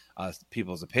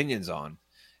people's opinions on,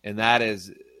 and that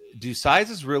is, do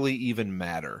sizes really even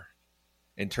matter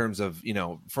in terms of,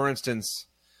 for instance,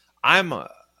 I'm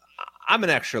an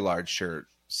extra large shirt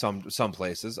some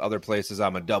places. Other places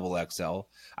I'm a double XL.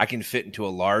 I can fit into a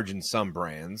large in some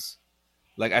brands.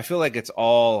 Like, I feel like it's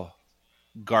all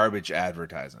garbage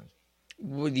advertising.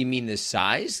 What do you mean, the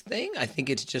size thing? I think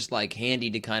it's just like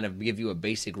handy to kind of give you a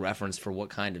basic reference for what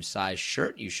kind of size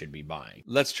shirt you should be buying.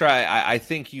 Let's try. I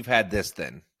think you've had this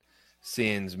then,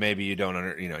 since maybe you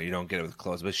don't you don't get it with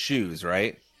clothes, but shoes,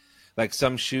 right? Like,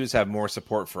 some shoes have more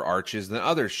support for arches than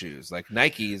other shoes. Like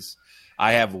Nikes,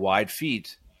 I have wide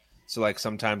feet, so like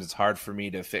sometimes it's hard for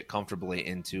me to fit comfortably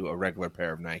into a regular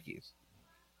pair of Nikes.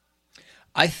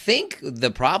 I think the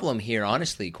problem here,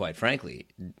 honestly, quite frankly,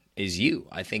 is you.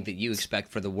 I think that you expect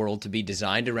for the world to be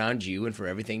designed around you and for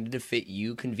everything to fit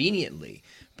you conveniently.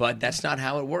 But that's not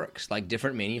how it works. Like,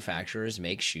 different manufacturers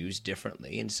make shoes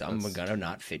differently, and some are going to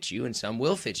not fit you and some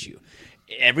will fit you.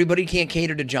 Everybody can't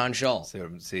cater to John Shull.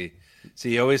 See,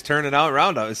 you always turn it out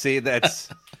around. See, that's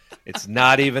it's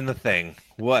not even the thing.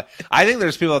 What I think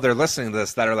there's people out there listening to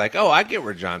this that are like, oh, I get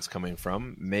where John's coming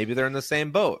from. Maybe they're in the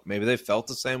same boat. Maybe they felt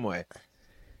the same way.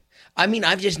 I mean,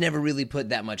 I've just never really put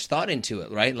that much thought into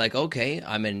it, right? Like, okay,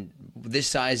 I'm in this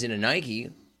size in a Nike.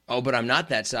 Oh, but I'm not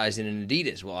that size in an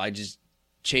Adidas. Well, I just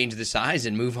change the size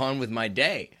and move on with my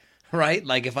day. right?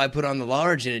 Like if I put on the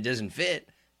large and it doesn't fit,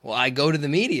 well, I go to the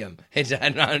medium.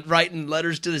 I'm not writing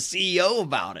letters to the CEO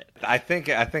about it. I think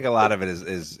a lot of it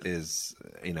is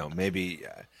maybe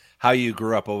how you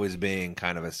grew up always being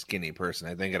kind of a skinny person.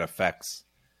 I think it affects,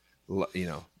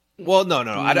 Well, no.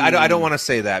 I don't want to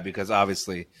say that because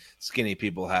obviously skinny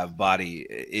people have body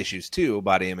image issues too.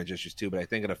 But I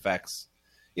think it affects,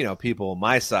 people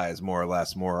my size more or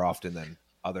less more often than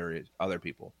other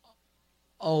people.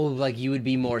 Oh, like you would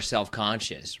be more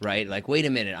self-conscious, right? Like, wait a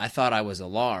minute, I thought I was a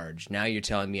large. Now you're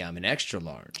telling me I'm an extra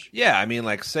large. Yeah, I mean,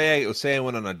 like say I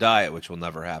went on a diet, which will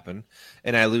never happen,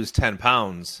 and I lose 10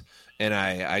 pounds, and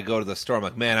I go to the store. I'm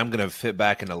like, man, I'm going to fit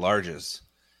back into larges,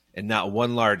 and not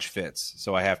one large fits,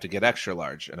 so I have to get extra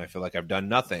large, and I feel like I've done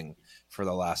nothing for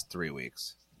the last 3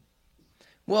 weeks.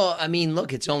 Well, I mean,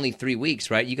 look, it's only 3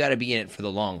 weeks, right? You got to be in it for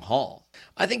the long haul.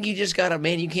 I think you just got to,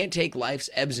 man, you can't take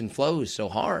life's ebbs and flows so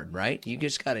hard, right? You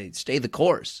just got to stay the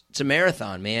course. It's a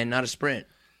marathon, man, not a sprint.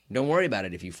 Don't worry about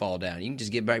it if you fall down. You can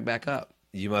just get back up.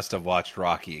 You must have watched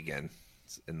Rocky again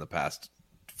in the past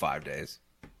 5 days.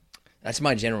 That's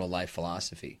my general life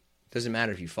philosophy. Doesn't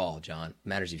matter if you fall, John. It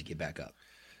matters if you get back up.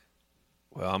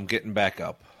 Well, I'm getting back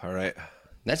up, all right?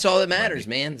 That's all that matters,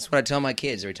 man. That's what I tell my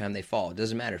kids every time they fall. It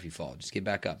doesn't matter if you fall. Just get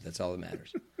back up. That's all that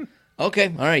matters.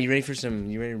 Okay. All right. You ready to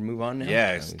move on now?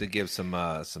 Yeah, just to give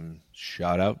some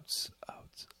shout-outs.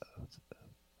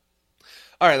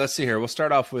 All right, let's see here. We'll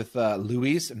start off with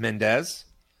Luis Mendez,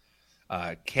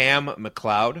 Cam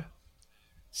McLeod,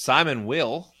 Simon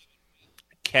Will,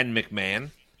 Ken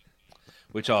McMahon,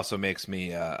 which also makes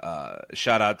me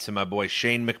shout out to my boy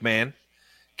Shane McMahon.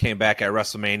 Came back at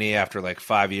WrestleMania after like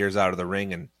 5 years out of the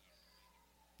ring and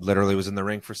literally was in the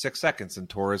ring for 6 seconds and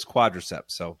tore his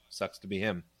quadriceps. So sucks to be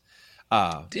him.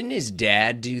 Didn't his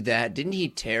dad do that? Didn't he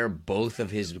tear both of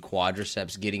his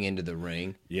quadriceps getting into the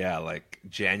ring? Yeah, like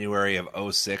January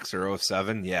of 06 or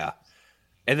 07. Yeah.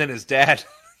 And then his dad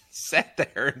sat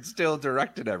there and still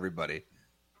directed everybody.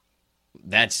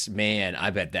 Man, I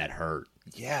bet that hurt.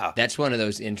 Yeah. That's one of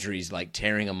those injuries, like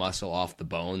tearing a muscle off the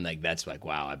bone. Like, that's like,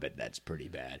 wow, I bet that's pretty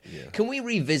bad. Yeah. Can we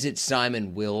revisit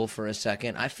Simon Will for a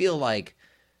second? I feel like,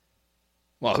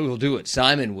 well, who will do it?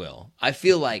 Simon Will. I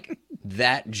feel like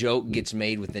that joke gets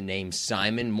made with the name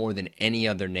Simon more than any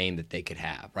other name that they could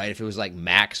have, right? If it was like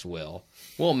Maxwell,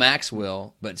 well,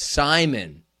 Maxwell, but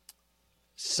Simon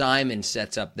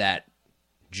sets up that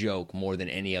joke more than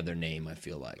any other name, I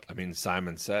feel like. I mean,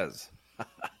 Simon Says.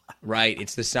 Right,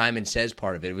 it's the Simon Says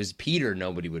part of it. If it was Peter,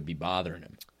 nobody would be bothering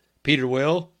him. Peter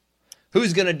will?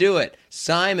 Who's going to do it?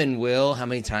 Simon will. How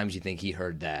many times do you think he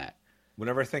heard that?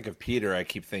 Whenever I think of Peter, I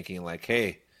keep thinking like,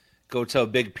 hey, go tell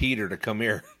Big Peter to come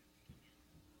here.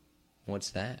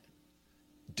 What's that?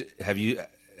 Have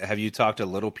you talked to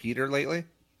Little Peter lately?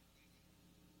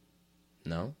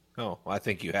 No. Oh, well, I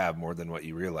think you have more than what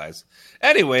you realize.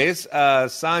 Anyways,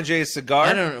 Sanjay Cigar.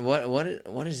 I don't know.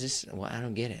 What is this? I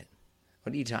don't get it.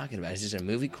 What are you talking about? Is this a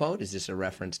movie quote? Is this a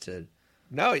reference to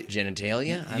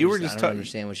genitalia? I don't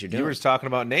understand what you're doing. You were just talking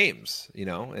about names,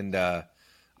 and I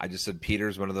just said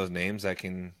Peter's one of those names that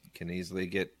can easily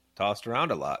get tossed around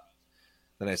a lot.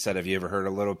 Then I said, have you ever heard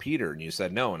of Little Peter? And you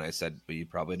said no. And I said, but you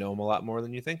probably know him a lot more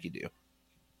than you think you do.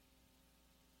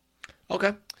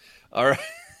 Okay. All right.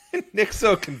 Nick's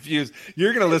so confused.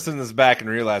 You're going to listen to this back and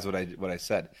realize what I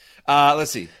said. Let's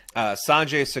see.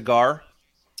 Sanjay Cigar,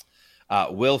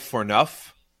 Will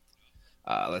Fornuff.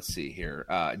 Let's see here.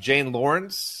 Jane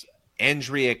Lawrence,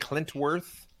 Andrea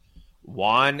Clintworth,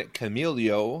 Juan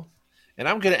Camilio, and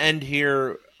I'm going to end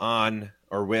here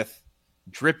with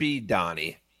Drippy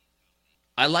Donnie.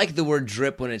 I like the word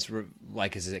drip when it's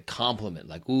like as a compliment,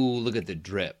 like, ooh, look at the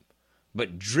drip.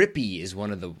 But drippy is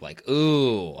one of the, like,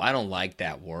 ooh, I don't like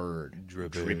that word.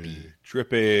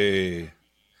 Drippy.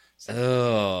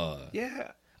 Ugh.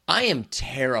 Yeah. I am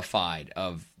terrified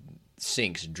of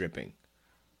sinks dripping.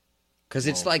 Because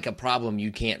it's like a problem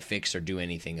you can't fix or do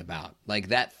anything about. Like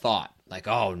that thought, like,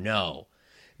 oh no.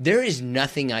 There is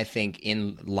nothing, I think,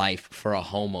 in life for a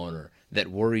homeowner that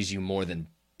worries you more than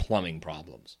plumbing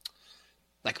problems.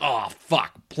 Like, oh,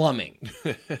 fuck, plumbing.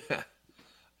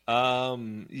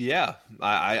 Yeah,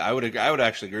 I would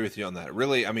actually agree with you on that.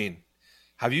 Really, I mean,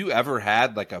 have you ever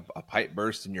had like a pipe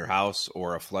burst in your house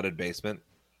or a flooded basement?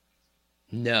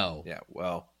 No. Yeah,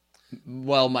 well,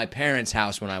 my parents'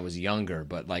 house when I was younger,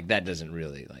 but like that doesn't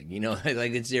really like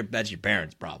that's your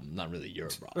parents' problem, not really your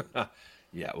problem.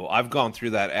 Yeah, well, I've gone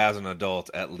through that as an adult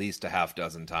at least a half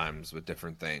dozen times with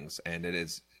different things, and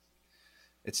it's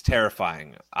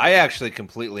terrifying. I actually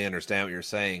completely understand what you're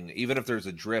saying. Even if there's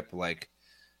a drip, like,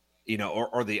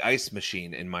 or the ice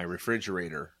machine in my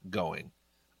refrigerator going,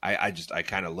 I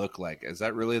kind of look like, is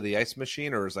that really the ice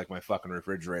machine, or is like my fucking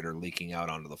refrigerator leaking out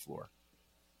onto the floor?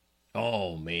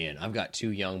 Oh man, I've got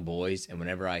 2 young boys, and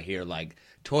whenever I hear like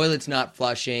toilet's not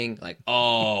flushing, like,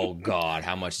 oh God,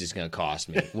 how much is this gonna cost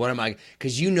me? What am I?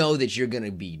 Because you know that you're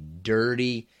gonna be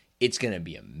dirty, it's gonna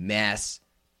be a mess,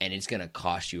 and it's gonna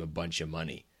cost you a bunch of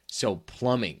money. So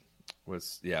plumbing.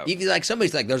 If you like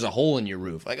somebody's like, there's a hole in your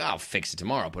roof, like, I'll fix it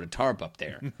tomorrow, put a tarp up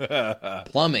there.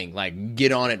 Plumbing, like,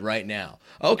 get on it right now.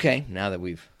 Okay, now that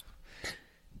we've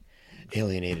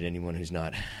alienated anyone who's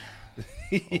not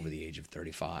over the age of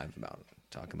 35 about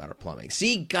talking about our plumbing.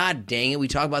 See, God dang it, we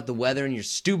talk about the weather in your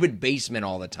stupid basement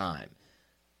all the time.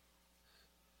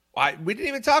 We didn't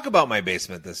even talk about my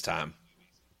basement this time.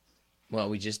 Well,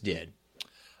 we just did.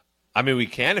 I mean, we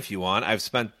can if you want. I've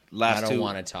spent I don't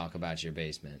want to talk about your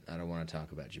basement. I don't want to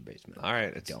talk about your basement. All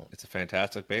right, it's a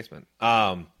fantastic basement.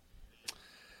 Doesn't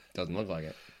look like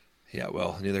it. Yeah,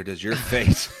 well, neither does your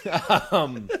face.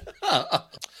 All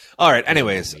right.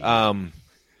 Anyways,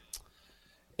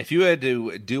 if you had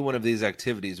to do one of these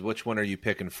activities, which one are you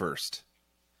picking first?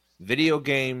 Video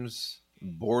games,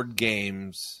 board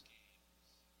games,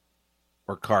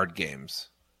 or card games?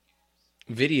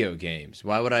 Video games.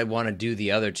 Why would I want to do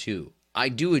the other two? I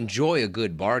do enjoy a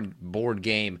good board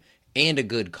game and a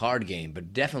good card game,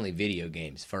 but definitely video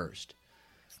games first.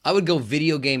 I would go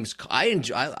video games.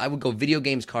 I would go video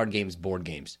games, card games, board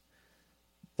games.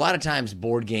 A lot of times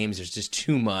board games, there's just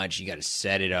too much. You got to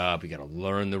set it up. You got to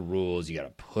learn the rules. You got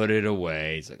to put it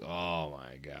away. It's like, oh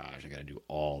my gosh, I got to do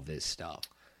all this stuff.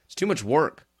 It's too much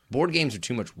work. Board games are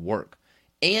too much work,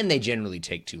 and they generally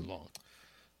take too long.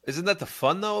 Isn't that the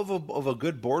fun, though, of a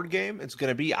good board game? It's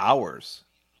going to be hours.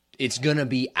 It's going to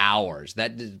be hours.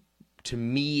 That, to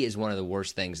me, is one of the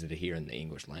worst things that I hear in the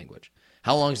English language.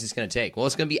 How long is this going to take? Well,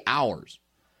 it's going to be hours.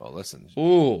 Well, listen.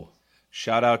 Ooh.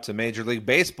 Shout out to Major League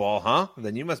Baseball, huh?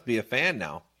 Then you must be a fan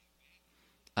now.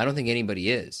 I don't think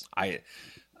anybody is.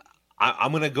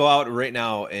 I'm going to go out right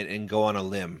now and go on a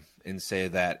limb and say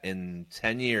that in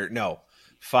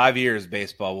 5 years,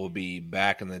 baseball will be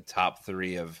back in the top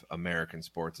 3 of American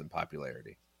sports in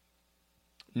popularity.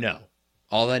 No.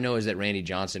 All I know is that Randy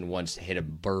Johnson once hit a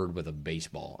bird with a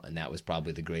baseball, and that was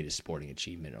probably the greatest sporting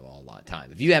achievement of all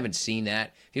time. If you haven't seen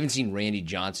that, if you haven't seen Randy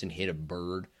Johnson hit a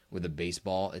bird with a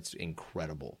baseball, it's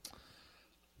incredible.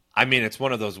 I mean, it's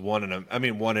one of those one in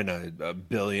a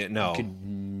billion. No, it could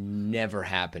never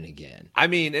happen again. I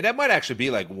mean, that might actually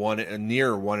be like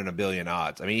near 1 in a billion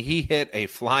odds. I mean, he hit a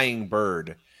flying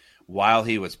bird while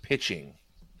he was pitching,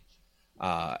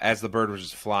 as the bird was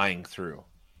just flying through.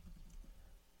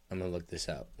 I'm gonna look this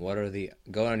up. Go on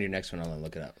to your next one? I'll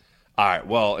look it up. All right.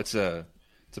 Well, it's a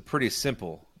pretty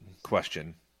simple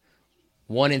question.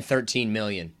 1 in 13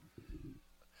 million.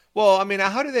 Well, I mean,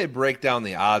 how do they break down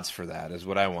the odds for that is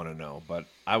what I want to know, but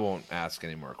I won't ask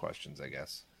any more questions, I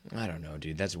guess. I don't know,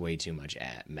 dude. That's way too much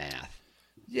math.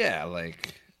 Yeah,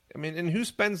 and who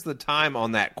spends the time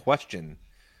on that question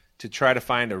to try to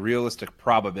find a realistic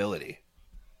probability?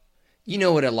 You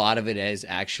know what a lot of it is,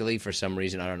 actually, for some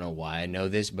reason, I don't know why I know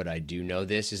this, but I do know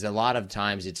this, is a lot of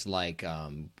times it's like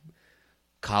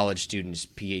college students'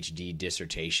 PhD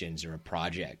dissertations or a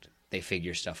project. They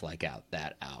figure stuff like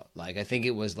that out. Like, I think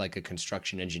it was like a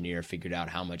construction engineer figured out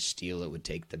how much steel it would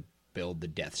take to build the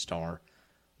Death Star.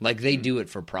 Like, they do it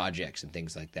for projects and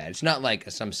things like that. It's not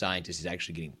like some scientist is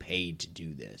actually getting paid to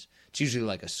do this. It's usually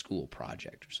like a school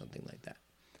project or something like that.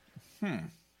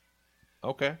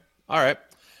 Okay. All right.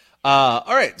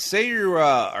 All right. Say you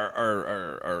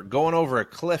are going over a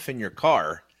cliff in your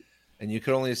car, and you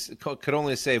could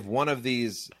only save one of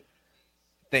these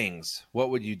things. What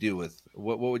would you do with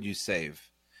what would you save?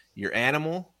 Your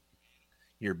animal,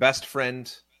 your best friend,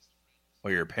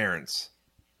 or your parents?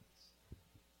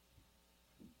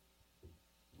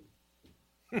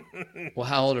 Well,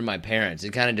 how old are my parents?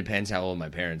 It kind of depends how old my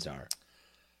parents are.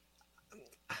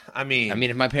 I mean,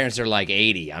 if my parents are like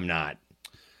 80, I'm not.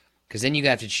 Because then you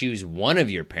have to choose one of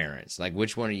your parents. Like,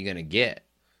 which one are you going to get?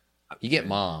 You get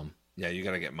mom. Yeah, you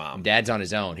got to get mom. Dad's on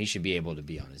his own. He should be able to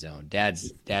be on his own.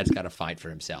 Dad's got to fight for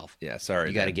himself. Yeah, sorry.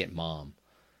 You got to get mom.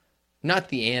 Not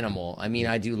the animal. I mean,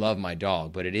 I do love my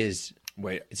dog, but it's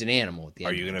an animal at the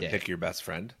end of the day. Are you going to pick your best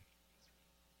friend?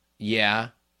 Yeah.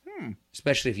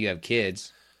 Especially if you have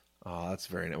kids. Oh, that's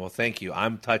very nice. Well, thank you.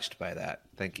 I'm touched by that.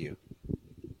 Thank you.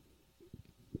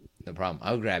 No problem.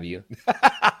 I'll grab you.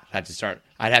 I'd have to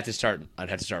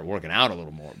start working out a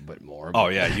little more. Oh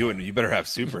yeah, you better have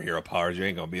superhero powers. You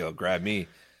ain't gonna be able to grab me.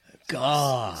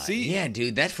 God. See, yeah,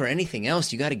 dude. That for anything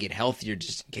else, you got to get healthier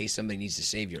just in case somebody needs to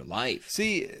save your life.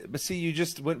 See, you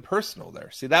just went personal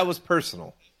there. See, that was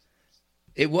personal.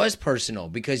 It was personal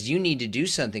because you need to do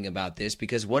something about this,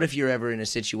 because what if you're ever in a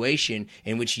situation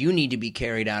in which you need to be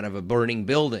carried out of a burning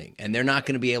building and they're not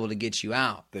going to be able to get you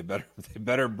out? They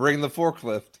better bring the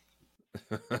forklift.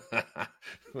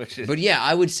 But yeah,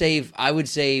 I would save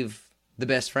the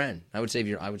best friend. I would save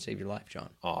your life, John.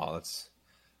 Oh,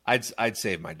 I'd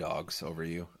save my dogs over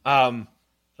you. I'm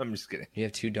just kidding. You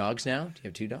have 2 dogs now? Do you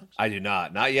have 2 dogs? I do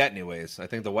not yet anyways. I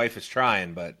think the wife is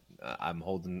trying, but I'm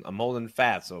holding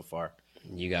fat so far.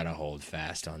 You got to hold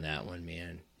fast on that one,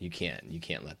 man. You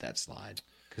can't let that slide.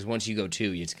 Cuz once you go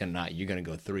 2, you're going to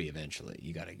go 3 eventually.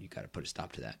 You got to put a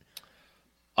stop to that.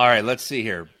 All right, let's see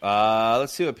here.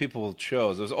 Let's see what people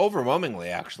chose. It was overwhelmingly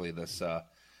actually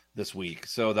this week.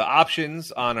 So the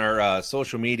options on our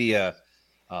social media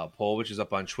poll, which is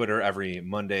up on Twitter every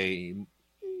Monday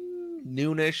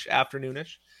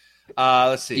afternoonish.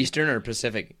 Let's see. Eastern or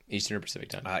Pacific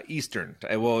time? Eastern.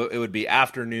 Well, it would be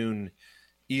afternoon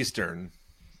Eastern,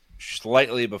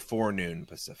 slightly before noon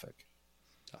Pacific.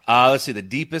 Let's see. The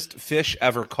deepest fish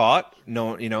ever caught.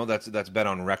 No, that's been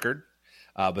on record.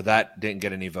 But that didn't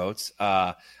get any votes.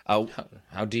 How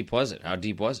deep was it?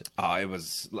 It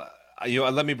was.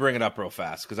 Let me bring it up real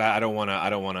fast because I don't want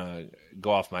to go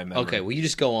off my memory. Okay, well you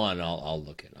just go on. I'll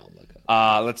look it.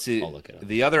 Let's see. I'll look it up.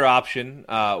 The other option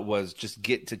was just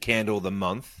get to candle the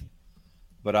month,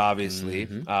 but obviously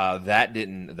that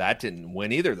didn't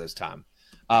win either this time.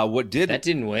 That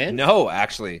didn't win? No,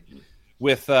 actually,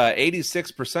 with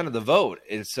 86% of the vote,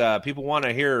 it's people want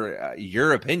to hear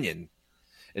your opinion.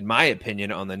 In my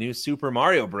opinion, on the new Super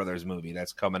Mario Brothers movie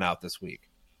that's coming out this week.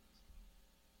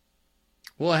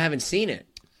 Well, I haven't seen it.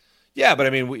 Yeah, but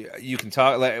I mean, you can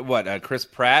talk like what? Chris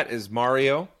Pratt is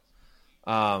Mario.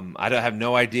 I have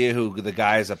no idea who the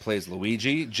guy is that plays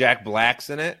Luigi. Jack Black's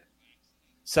in it.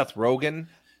 Seth Rogen,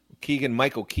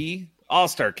 Keegan-Michael Key,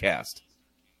 all-star cast.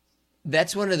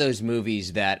 That's one of those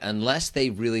movies that, unless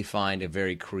they really find a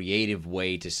very creative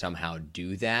way to somehow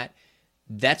do that,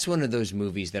 that's one of those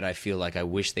movies that I feel like I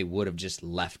wish they would have just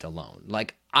left alone.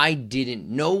 Like,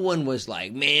 no one was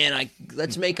like, man,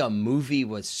 let's make a movie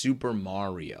with Super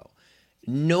Mario.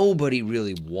 Nobody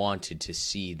really wanted to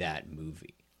see that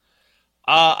movie.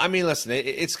 I mean, listen,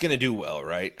 it's going to do well,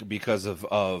 right? Because of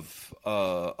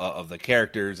the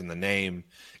characters and the name.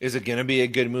 Is it going to be a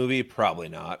good movie? Probably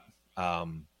not.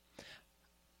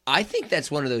 I think that's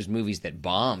one of those movies that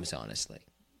bombs, honestly.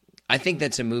 I think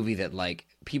that's a movie that, like,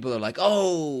 people are like,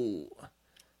 oh,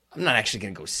 I'm not actually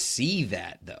going to go see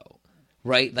that, though.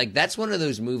 Right? Like, that's one of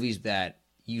those movies that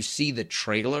you see the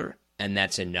trailer, and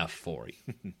that's enough for you.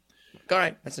 All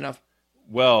right, that's enough.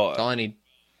 Well, that's all I need.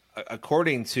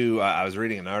 According to, I was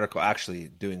reading an article, actually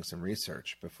doing some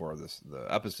research before the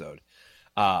episode.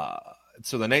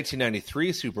 So the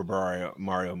 1993 Super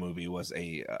Mario movie was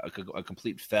a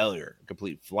complete failure, a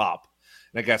complete flop.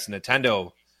 And I guess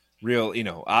Nintendo,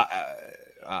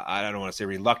 I don't want to say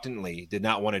reluctantly, did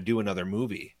not want to do another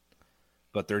movie,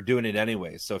 but they're doing it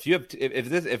anyway. So if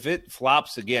it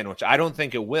flops again, which I don't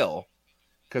think it will,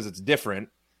 because it's different.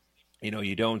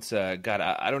 You don't. I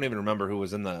don't even remember who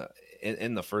was in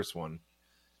the first one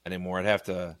anymore. I'd have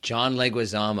to. John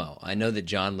Leguizamo. I know that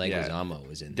John Leguizamo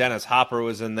was in there. Dennis Hopper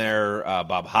was in there.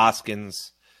 Bob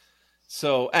Hoskins.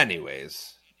 So,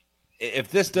 anyways,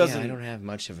 if this doesn't, I don't have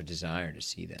much of a desire to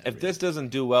see that. If this doesn't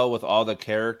do well with all the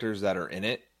characters that are in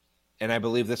it, and I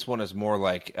believe this one is more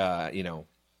like, what am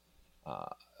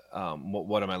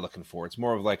I looking for? It's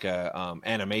more of like a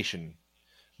animation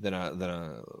than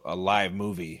a live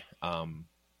movie.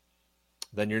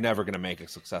 Then you're never going to make a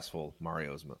successful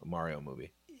Mario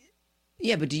movie.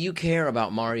 Yeah, but do you care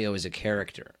about Mario as a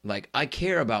character? Like, I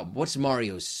care about what's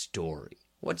Mario's story?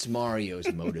 What's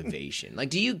Mario's motivation?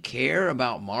 Like, do you care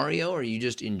about Mario, or you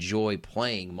just enjoy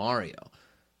playing Mario?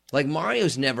 Like,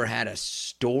 Mario's never had a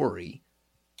story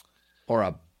or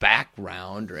a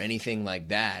background or anything like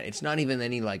that. It's not even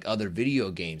any, like, other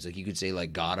video games. Like, you could say,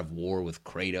 like, God of War with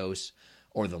Kratos,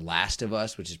 or The Last of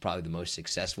Us, which is probably the most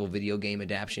successful video game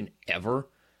adaptation ever.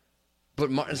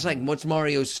 But it's like, what's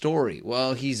Mario's story?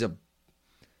 Well, who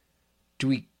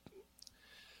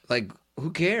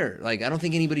cares? Like, I don't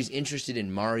think anybody's interested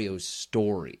in Mario's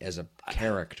story as a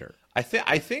character. I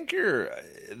think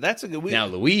that's a good. Now,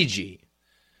 Luigi.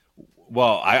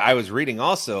 Well, I was reading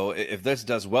also, if this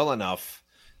does well enough,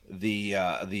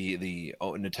 Nintendo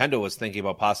was thinking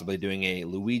about possibly doing a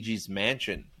Luigi's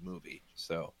Mansion movie.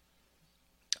 So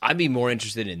I'd be more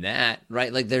interested in that,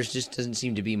 right? Like, there's just doesn't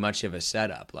seem to be much of a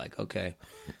setup. Like, okay,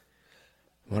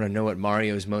 I want to know what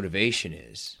Mario's motivation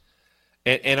is.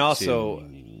 And also,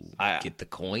 get the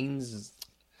coins.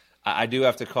 I do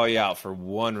have to call you out for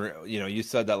one. You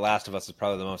said that Last of Us is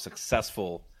probably the most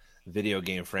successful video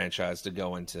game franchise to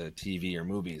go into TV or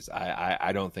movies.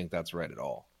 I don't think that's right at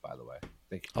all, by the way.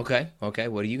 Thank you. Okay.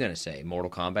 What are you gonna say?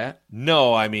 Mortal Kombat?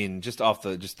 No, I mean just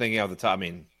thinking off the top. I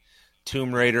mean,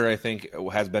 Tomb Raider, I think,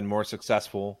 has been more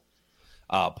successful.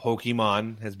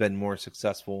 Pokemon has been more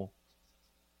successful.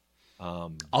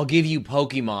 I'll give you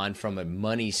Pokemon from a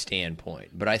money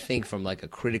standpoint, but I think from like a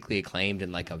critically acclaimed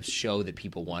and like a show that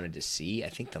people wanted to see, I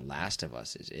think The Last of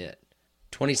Us is it.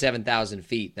 27,000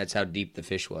 feet. That's how deep the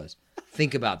fish was.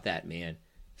 Think about that, man.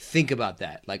 Think about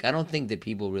that. Like, I don't think that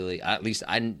people really, at least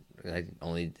I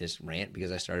only this rant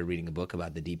because I started reading a book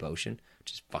about the deep ocean,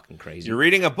 which is fucking crazy. You're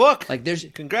reading a book. Like, there's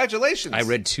congratulations. I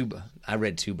read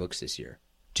two books this year.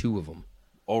 2 of them.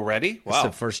 Already? Wow.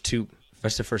 That's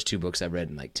the first 2 books I've read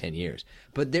in like 10 years.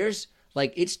 But there's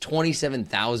like, it's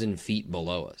 27,000 feet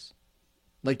below us.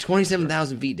 Like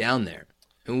 27,000 feet down there.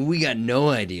 And we got no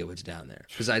idea what's down there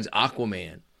besides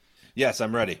Aquaman. Yes,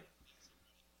 I'm ready.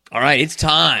 All right, it's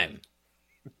time.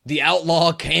 The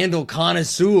outlaw candle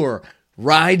connoisseur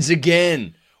rides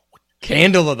again.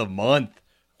 Candle of the month.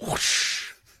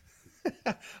 Whoosh.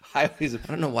 I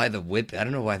don't know why the whip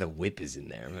is in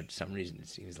there, but for some reason it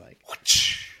seems like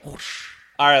whoosh.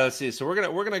 All right, let's see. So we're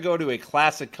gonna go to a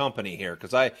classic company here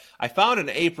because I found an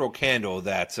April candle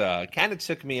that kind of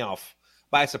took me off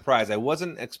by surprise. I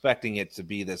wasn't expecting it to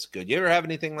be this good. You ever have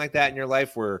anything like that in your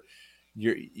life where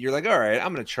you're like, all right,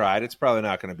 I'm gonna try it. It's probably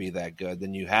not gonna be that good.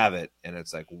 Then you have it, and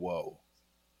it's like, whoa,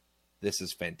 this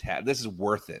is fantastic. This is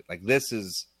worth it. Like this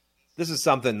is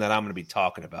something that I'm gonna be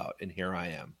talking about, and here I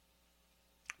am.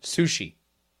 Sushi.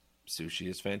 Sushi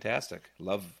is fantastic.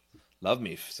 Love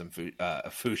me some food.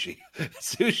 Fushi.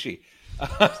 Sushi.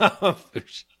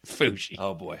 Fushi.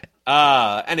 Oh boy.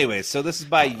 Anyway, so this is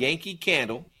by Yankee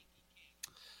Candle.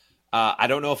 I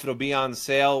don't know if it'll be on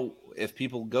sale if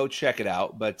people go check it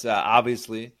out, but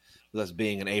obviously, with us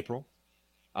being in April,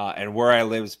 and where I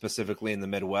live specifically in the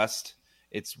Midwest,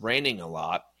 it's raining a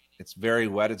lot. It's very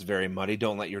wet. It's very muddy.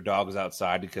 Don't let your dogs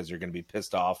outside because you're going to be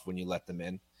pissed off when you let them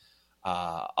in.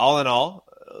 All in all,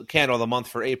 candle of the month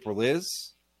for April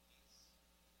is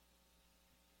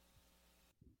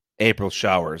April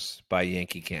Showers by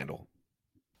Yankee Candle.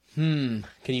 Can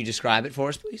you describe it for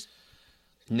us, please?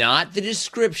 Not the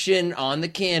description on the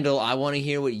candle. I want to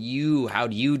hear how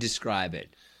do you describe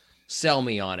it? Sell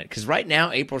me on it. Because right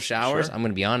now, April Showers, Sure. I'm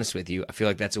going to be honest with you, I feel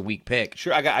like that's a weak pick.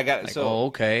 Sure, I got it. Like, So,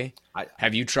 okay.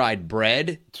 Have you tried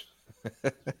bread?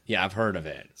 Yeah, I've heard of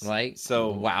it. Like,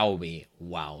 so wow me.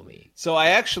 So I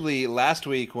actually last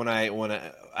week when I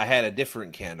had a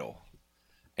different candle,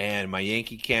 and my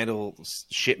Yankee Candle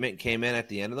shipment came in at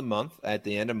the end of the month, at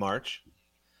the end of March,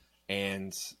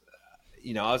 and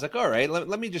I was like, all right,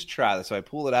 let me just try this. So I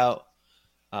pulled it out,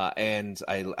 and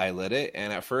I lit it,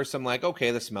 and at first I'm like, okay,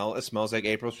 it smells like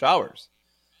April Showers,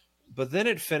 but then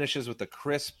it finishes with a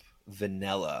crisp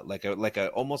vanilla, like a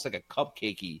almost like a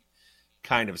cupcakey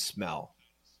kind of smell,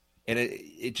 and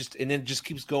it just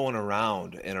keeps going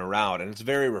around and around, and it's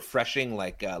very refreshing,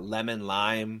 like lemon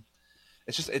lime.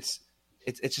 It's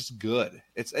just good.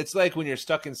 It's like when you're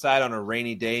stuck inside on a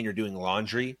rainy day and you're doing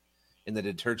laundry, and the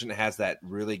detergent has that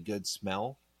really good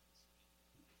smell,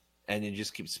 and you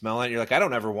just keep smelling it. You're like, I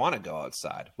don't ever want to go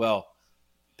outside. Well,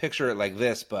 picture it like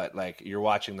this, but like you're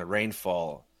watching the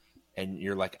rainfall, and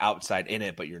you're like outside in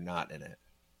it, but you're not in it.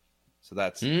 So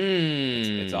that's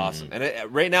it's awesome.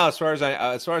 And right now, as far as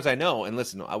I know, and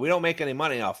listen, we don't make any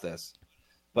money off this,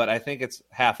 but I think it's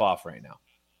half off right now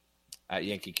at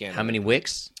Yankee Candle. How many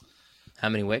wicks?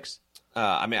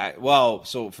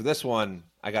 So for this one,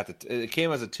 it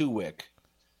came as a 2-wick.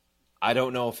 I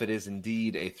don't know if it is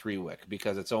indeed a 3-wick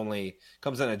because it's only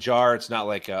comes in a jar. It's not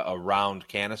like a round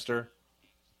canister.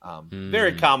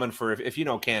 Very common for if you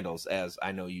know candles, as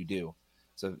I know you do.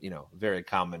 So very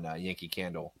common Yankee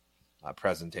Candle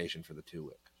presentation for the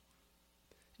 2-wick.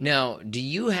 Now, do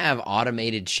you have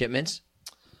automated shipments?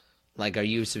 Like, are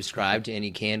you subscribed to any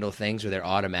candle things where they're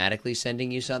automatically sending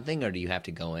you something, or do you have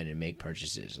to go in and make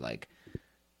purchases? Like,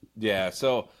 yeah.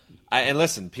 So,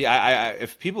 listen,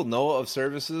 if people know of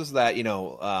services that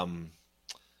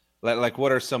like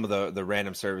what are some of the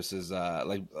random services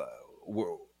like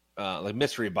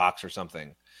mystery box or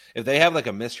something? If they have like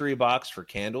a mystery box for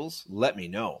candles, let me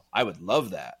know. I would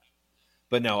love that.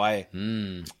 But no, I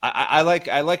like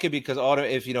it because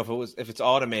if it's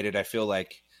automated, I feel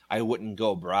like I wouldn't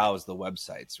go browse the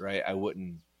websites, right? I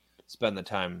wouldn't spend the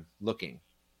time looking.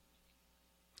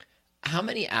 how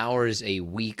many hours a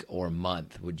week or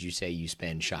month would you say you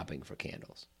spend shopping for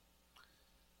candles?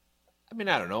 I mean,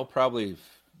 I don't know, probably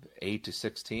 8 to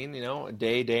 16, a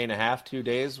day and a half, 2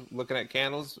 days looking at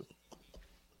candles.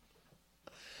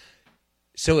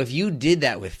 So if you did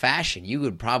that with fashion, you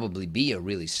would probably be a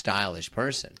really stylish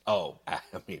person. Oh, I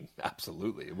mean,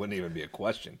 absolutely. It wouldn't even be a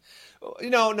question.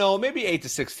 No, maybe 8 to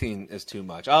 16 is too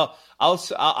much.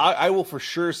 I will for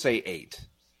sure say 8.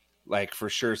 Like for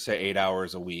sure say 8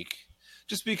 hours a week.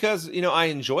 Just because, I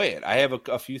enjoy it. I have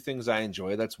a few things I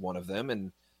enjoy. That's one of them.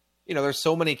 And, there's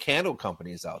so many candle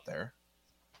companies out there.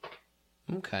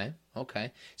 Okay.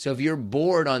 So if you're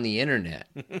bored on the internet,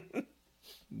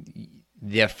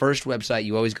 the first website,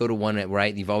 you always go to one,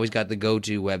 right? You've always got the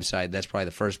go-to website. That's probably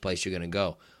the first place you're going to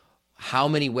go. How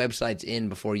many websites in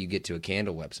before you get to a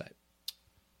candle website?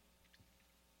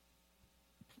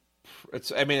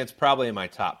 It's probably in my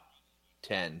top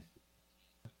 10.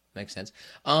 Makes sense.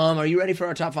 Are you ready for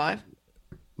our top 5?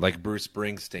 Like Bruce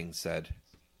Springsteen said,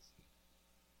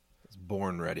 "It's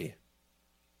born ready."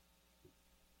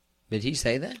 Did he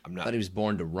say that? I'm not. I thought he was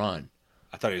born to run.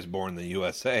 I thought he was born in the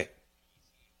USA.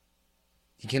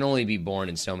 He can only be born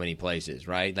in so many places,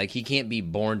 right? Like he can't be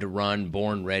born to run,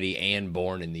 born ready, and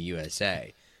born in the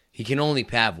USA. He can only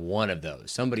have one of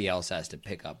those. Somebody else has to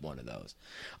pick up one of those.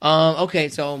 Okay,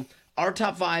 so our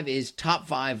top 5 is top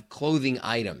 5 clothing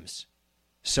items.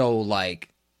 So like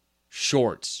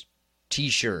shorts,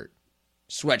 t-shirt,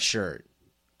 sweatshirt,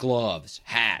 gloves,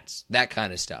 hats, that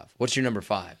kind of stuff. What's your number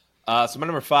 5? So my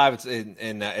number 5,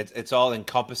 it's all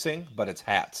encompassing, but it's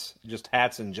hats, just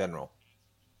hats in general.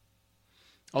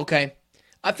 Okay,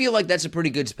 I feel like that's a pretty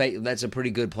good That's a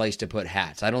pretty good place to put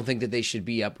hats. I don't think that they should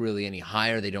be up really any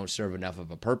higher. They don't serve enough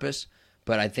of a purpose.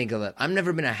 But I think that I've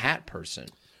never been a hat person.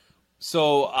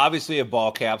 So obviously, you have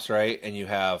ball caps, right? And you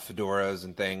have fedoras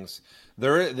and things.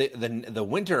 The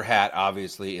winter hat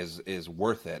obviously is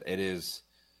worth it. It is.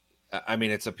 I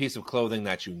mean, it's a piece of clothing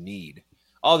that you need.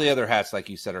 All the other hats, like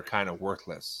you said, are kind of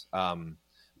worthless,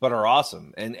 but are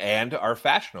awesome and are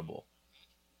fashionable.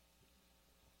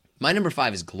 My number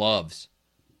 5 is gloves.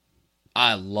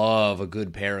 I love a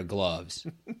good pair of gloves.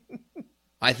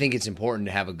 I think it's important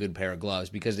to have a good pair of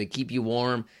gloves because they keep you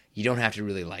warm. You don't have to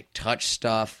really touch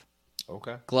stuff.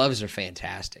 Okay. Gloves are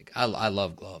fantastic. I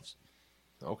love gloves.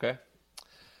 Okay.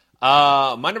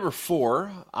 My number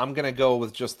 4, I'm going to go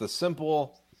with just the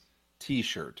simple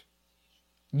t-shirt.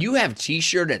 You have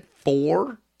t-shirt at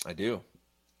 4? I do.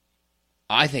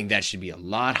 I think that should be a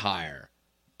lot higher.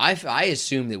 I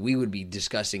assume that we would be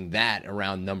discussing that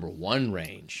around number 1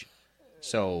 range.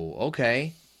 So,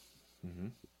 okay. Mm-hmm.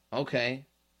 Okay.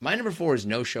 My number 4 is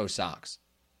no-show socks.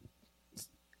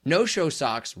 No-show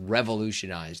socks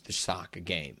revolutionized the sock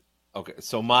game. Okay,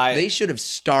 so they should have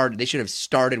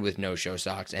started with no-show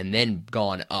socks and then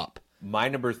gone up. My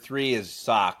number 3 is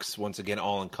socks, once again,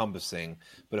 all-encompassing.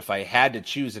 But if I had to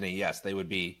choose any, yes, they would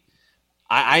be...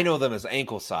 I know them as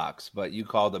ankle socks, but you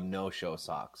call them no-show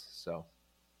socks, so...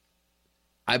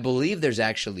 I believe there's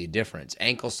actually a difference.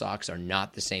 Ankle socks are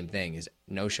not the same thing as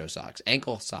no-show socks.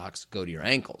 Ankle socks go to your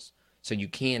ankles, so you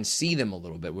can see them a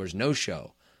little bit, whereas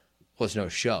no-show, well, it's no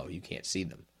show. You can't see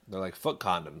them. They're like foot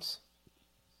condoms.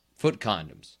 Foot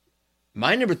condoms.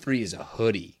 My number 3 is a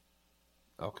hoodie.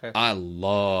 Okay. I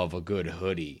love a good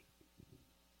hoodie.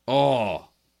 Oh,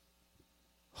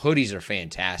 hoodies are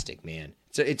fantastic, man.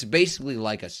 So it's basically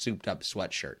like a souped-up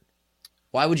sweatshirt.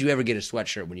 Why would you ever get a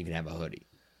sweatshirt when you can have a hoodie?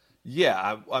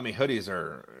 Yeah, I mean hoodies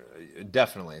are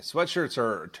definitely. Sweatshirts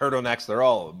are turtlenecks. They're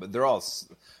all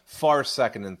far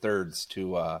second and thirds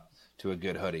to a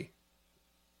good hoodie.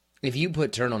 If you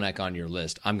put turtleneck on your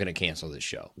list, I'm going to cancel this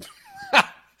show.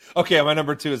 Okay, my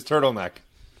number 2 is turtleneck.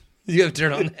 You have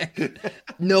turtleneck?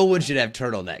 No one should have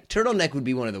turtleneck. Turtleneck would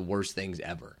be one of the worst things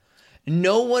ever.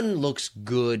 No one looks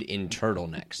good in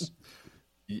turtlenecks.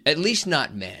 At least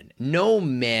not men. No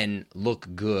men look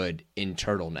good in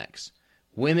turtlenecks.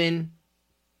 Women,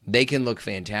 they can look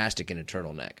fantastic in a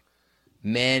turtleneck.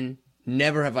 Men,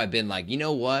 never have I been like, you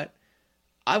know what?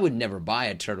 I would never buy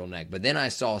a turtleneck. But then I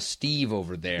saw Steve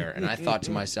over there, and I thought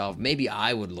to myself, maybe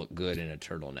I would look good in a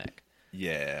turtleneck.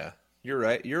 Yeah, you're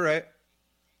right.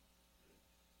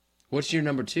 What's your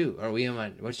number 2? Are you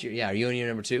on your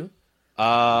number 2?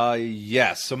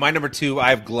 Yes. So my number 2,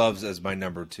 I have gloves as my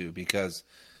number 2 because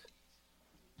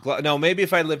maybe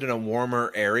if I lived in a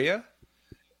warmer area,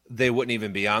 they wouldn't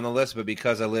even be on the list. But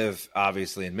because I live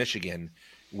obviously in Michigan,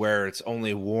 where it's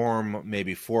only warm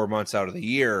maybe 4 months out of the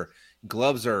year,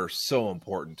 gloves are so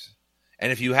important.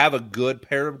 And if you have a good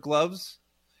pair of gloves,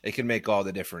 it can make all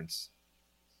the difference.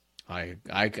 I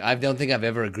don't think I've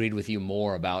ever agreed with you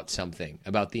more about something,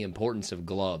 about the importance of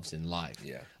gloves in life.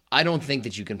 Yeah. I don't think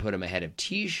that you can put them ahead of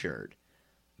t-shirt,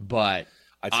 but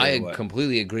I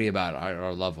completely agree about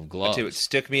our love of gloves. I tell you what,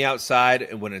 stick me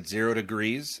outside when it's 0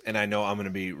 degrees, and I know I'm going to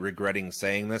be regretting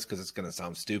saying this because it's going to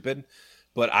sound stupid,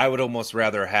 but I would almost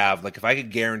rather have, like, if I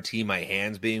could guarantee my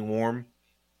hands being warm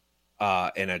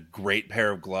and a great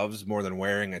pair of gloves more than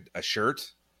wearing a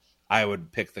shirt, I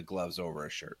would pick the gloves over a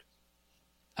shirt.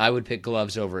 I would pick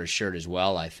gloves over a shirt as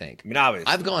well, I think. I mean,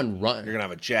 obviously, I've gone you're going to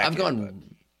have a jacket.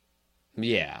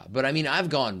 Yeah, but I mean, I've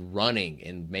gone running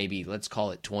in maybe, let's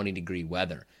call it 20-degree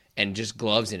weather, and just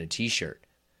gloves and a T-shirt.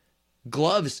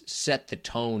 Gloves set the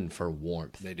tone for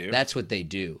warmth. They do. That's what they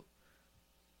do.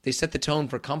 They set the tone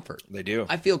for comfort. They do.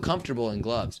 I feel comfortable in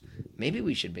gloves. Maybe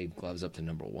we should make gloves up to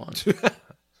number 1.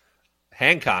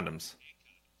 Hand condoms.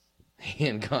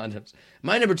 Hand condoms.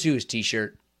 My number 2 is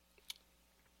T-shirt.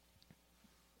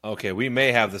 Okay, we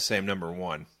may have the same number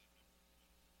 1.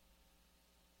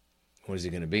 What is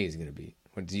it going to be?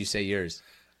 What did you say yours?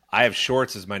 I have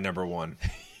shorts as my number 1.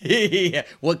 Yeah.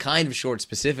 What kind of shorts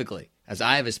specifically? As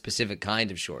I have a specific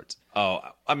kind of shorts. Oh,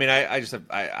 I mean, I just have,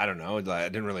 I don't know. I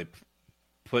didn't really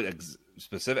put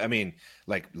specific. I mean,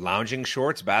 like lounging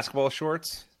shorts, basketball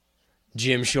shorts.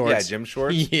 Gym shorts. Yeah, gym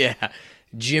shorts. Yeah.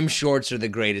 Gym shorts are the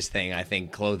greatest thing, I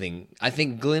think, clothing. I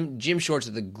think gym shorts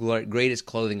are the greatest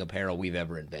clothing apparel we've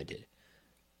ever invented.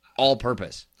 All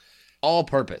purpose. All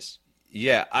purpose.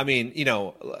 Yeah, I mean, you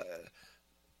know,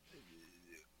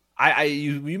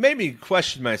 you made me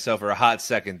question myself for a hot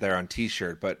second there on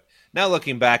T-shirt, but now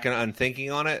looking back and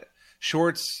thinking on it,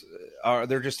 shorts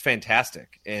they're just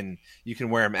fantastic, and you can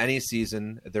wear them any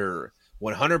season. They're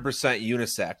 100%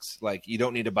 unisex. Like, you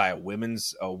don't need to buy a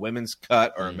women's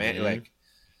cut or a man like,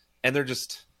 and they're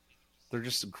just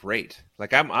great.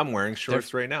 Like, I'm wearing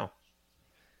shorts right now.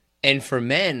 And for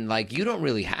men, like, you don't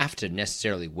really have to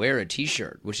necessarily wear a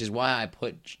T-shirt, which is why I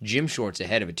put gym shorts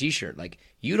ahead of a T-shirt. Like,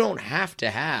 you don't have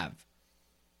to have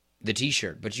the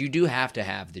T-shirt, but you do have to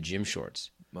have the gym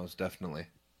shorts. Most definitely.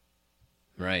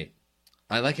 Right.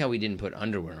 I like how we didn't put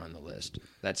underwear on the list.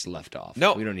 That's left off.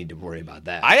 No. We don't need to worry about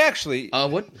that. I actually...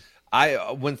 what?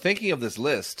 When thinking of this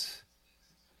list,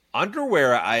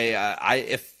 underwear,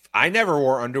 if I never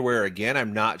wore underwear again,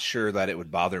 I'm not sure that it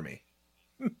would bother me.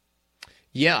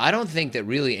 Yeah, I don't think that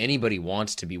really anybody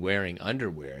wants to be wearing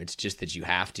underwear. It's just that you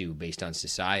have to based on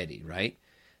society, right?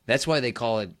 That's why they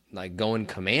call it like going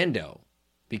commando,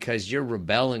 because you're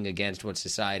rebelling against what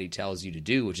society tells you to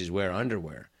do, which is wear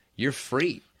underwear. You're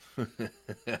free.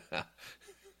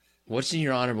 What's in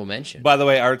your honorable mention? By the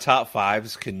way, our top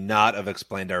fives could not have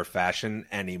explained our fashion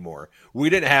anymore. We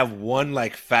didn't have one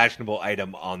like fashionable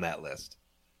item on that list.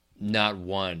 Not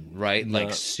one, right? No.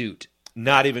 Like suit.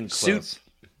 Not even close. Suit.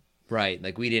 Right,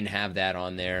 like we didn't have that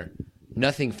on there.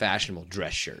 Nothing fashionable.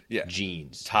 Dress shirt,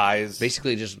 jeans, ties.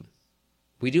 Basically, just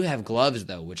we do have gloves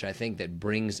though, which I think that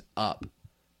brings up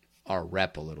our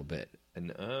rep a little bit.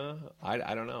 And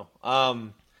I don't know.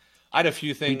 I had a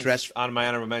few things on my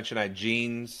honorable mention. I had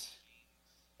jeans,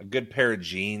 a good pair of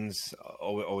jeans.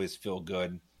 Always feel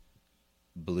good.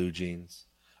 Blue jeans.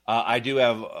 I do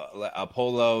have a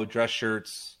polo, dress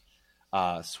shirts,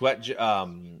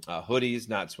 hoodies,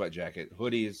 not sweat jacket,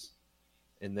 hoodies.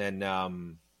 And then,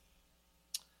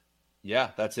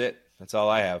 that's it. That's all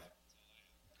I have.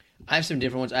 I have some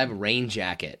different ones. I have a rain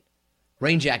jacket.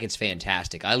 Rain jacket's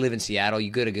fantastic. I live in Seattle.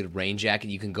 You get a good rain jacket,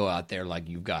 you can go out there like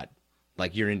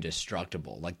you're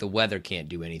indestructible. Like the weather can't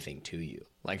do anything to you.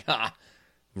 Like,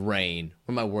 rain.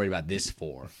 What am I worried about this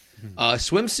for?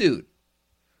 Swimsuit.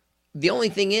 The only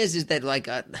thing is that like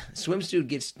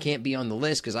swimsuit can't be on the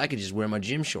list because I could just wear my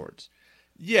gym shorts.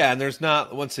 Yeah, and there's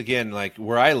not, once again, like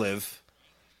where I live,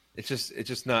 it's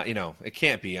just not, it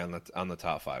can't be on the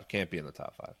top five. Can't be in the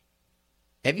top five.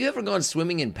 Have you ever gone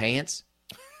swimming in pants?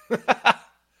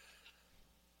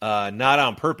 Not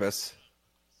on purpose.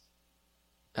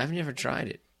 I've never tried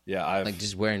it. Yeah, I've like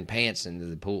just wearing pants into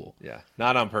the pool. Yeah,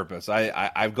 not on purpose.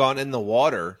 I've gone in the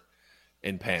water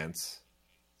in pants.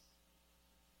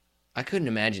 I couldn't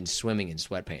imagine swimming in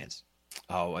sweatpants.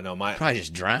 Oh, I know. Probably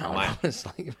just drown,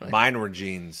 honestly. Right? Mine were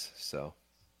jeans, so.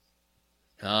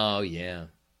 Oh, yeah.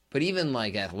 But even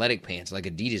like athletic pants, like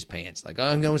Adidas pants, like,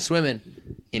 I'm going swimming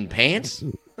in pants?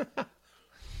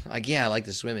 Like, yeah, I like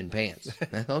to swim in pants.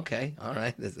 Okay, all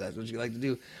right. That's what you like to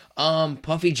do.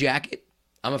 Puffy jacket.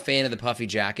 I'm a fan of the puffy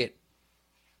jacket.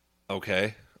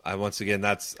 Okay. I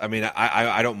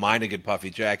don't mind a good puffy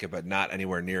jacket, but not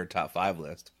anywhere near a top 5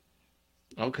 list.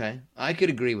 Okay, I could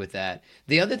agree with that.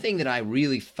 The other thing that I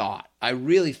really thought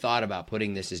about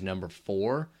putting this as number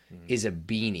 4 is a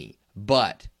beanie,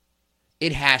 but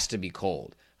it has to be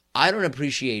cold. I don't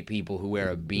appreciate people who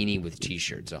wear a beanie with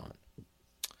t-shirts on.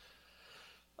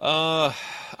 Once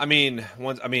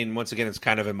again, it's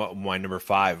kind of in my number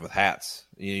 5 with hats.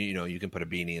 You can put a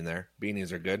beanie in there.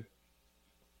 Beanies are good.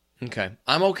 Okay,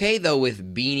 I'm okay though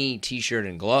with beanie, t-shirt,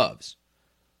 and gloves.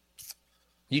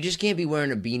 You just can't be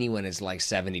wearing a beanie when it's like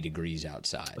 70 degrees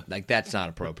outside. Like, that's not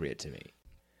appropriate to me.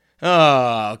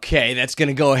 Oh, okay, that's going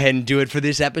to go ahead and do it for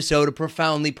this episode of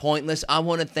Profoundly Pointless. I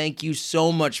want to thank you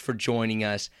so much for joining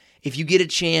us. If you get a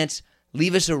chance,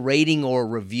 leave us a rating or a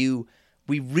review.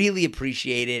 We really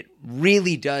appreciate it.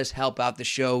 Really does help out the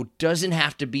show. Doesn't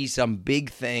have to be some big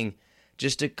thing.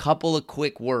 Just a couple of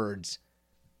quick words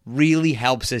really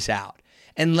helps us out.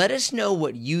 And let us know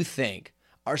what you think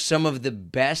are some of the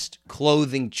best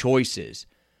clothing choices.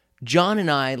 John and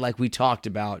I, like we talked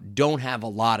about, don't have a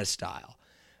lot of style.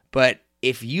 But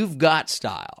if you've got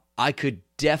style, I could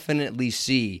definitely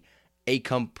see a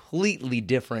completely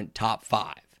different top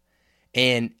 5.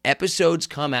 And episodes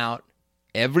come out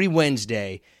every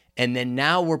Wednesday, and then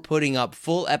now we're putting up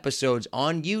full episodes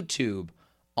on YouTube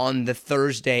on the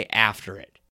Thursday after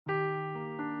it.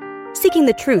 Seeking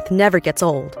the truth never gets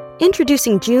old.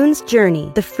 Introducing June's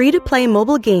Journey, the free-to-play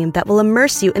mobile game that will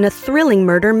immerse you in a thrilling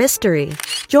murder mystery.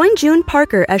 Join June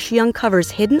Parker as she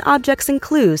uncovers hidden objects and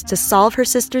clues to solve her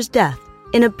sister's death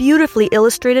in a beautifully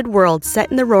illustrated world set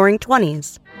in the Roaring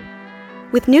 '20s.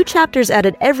 With new chapters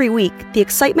added every week, the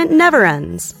excitement never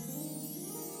ends.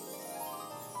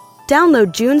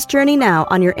 Download June's Journey now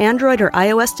on your Android or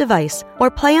iOS device,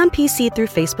 or play on PC through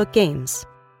Facebook Games.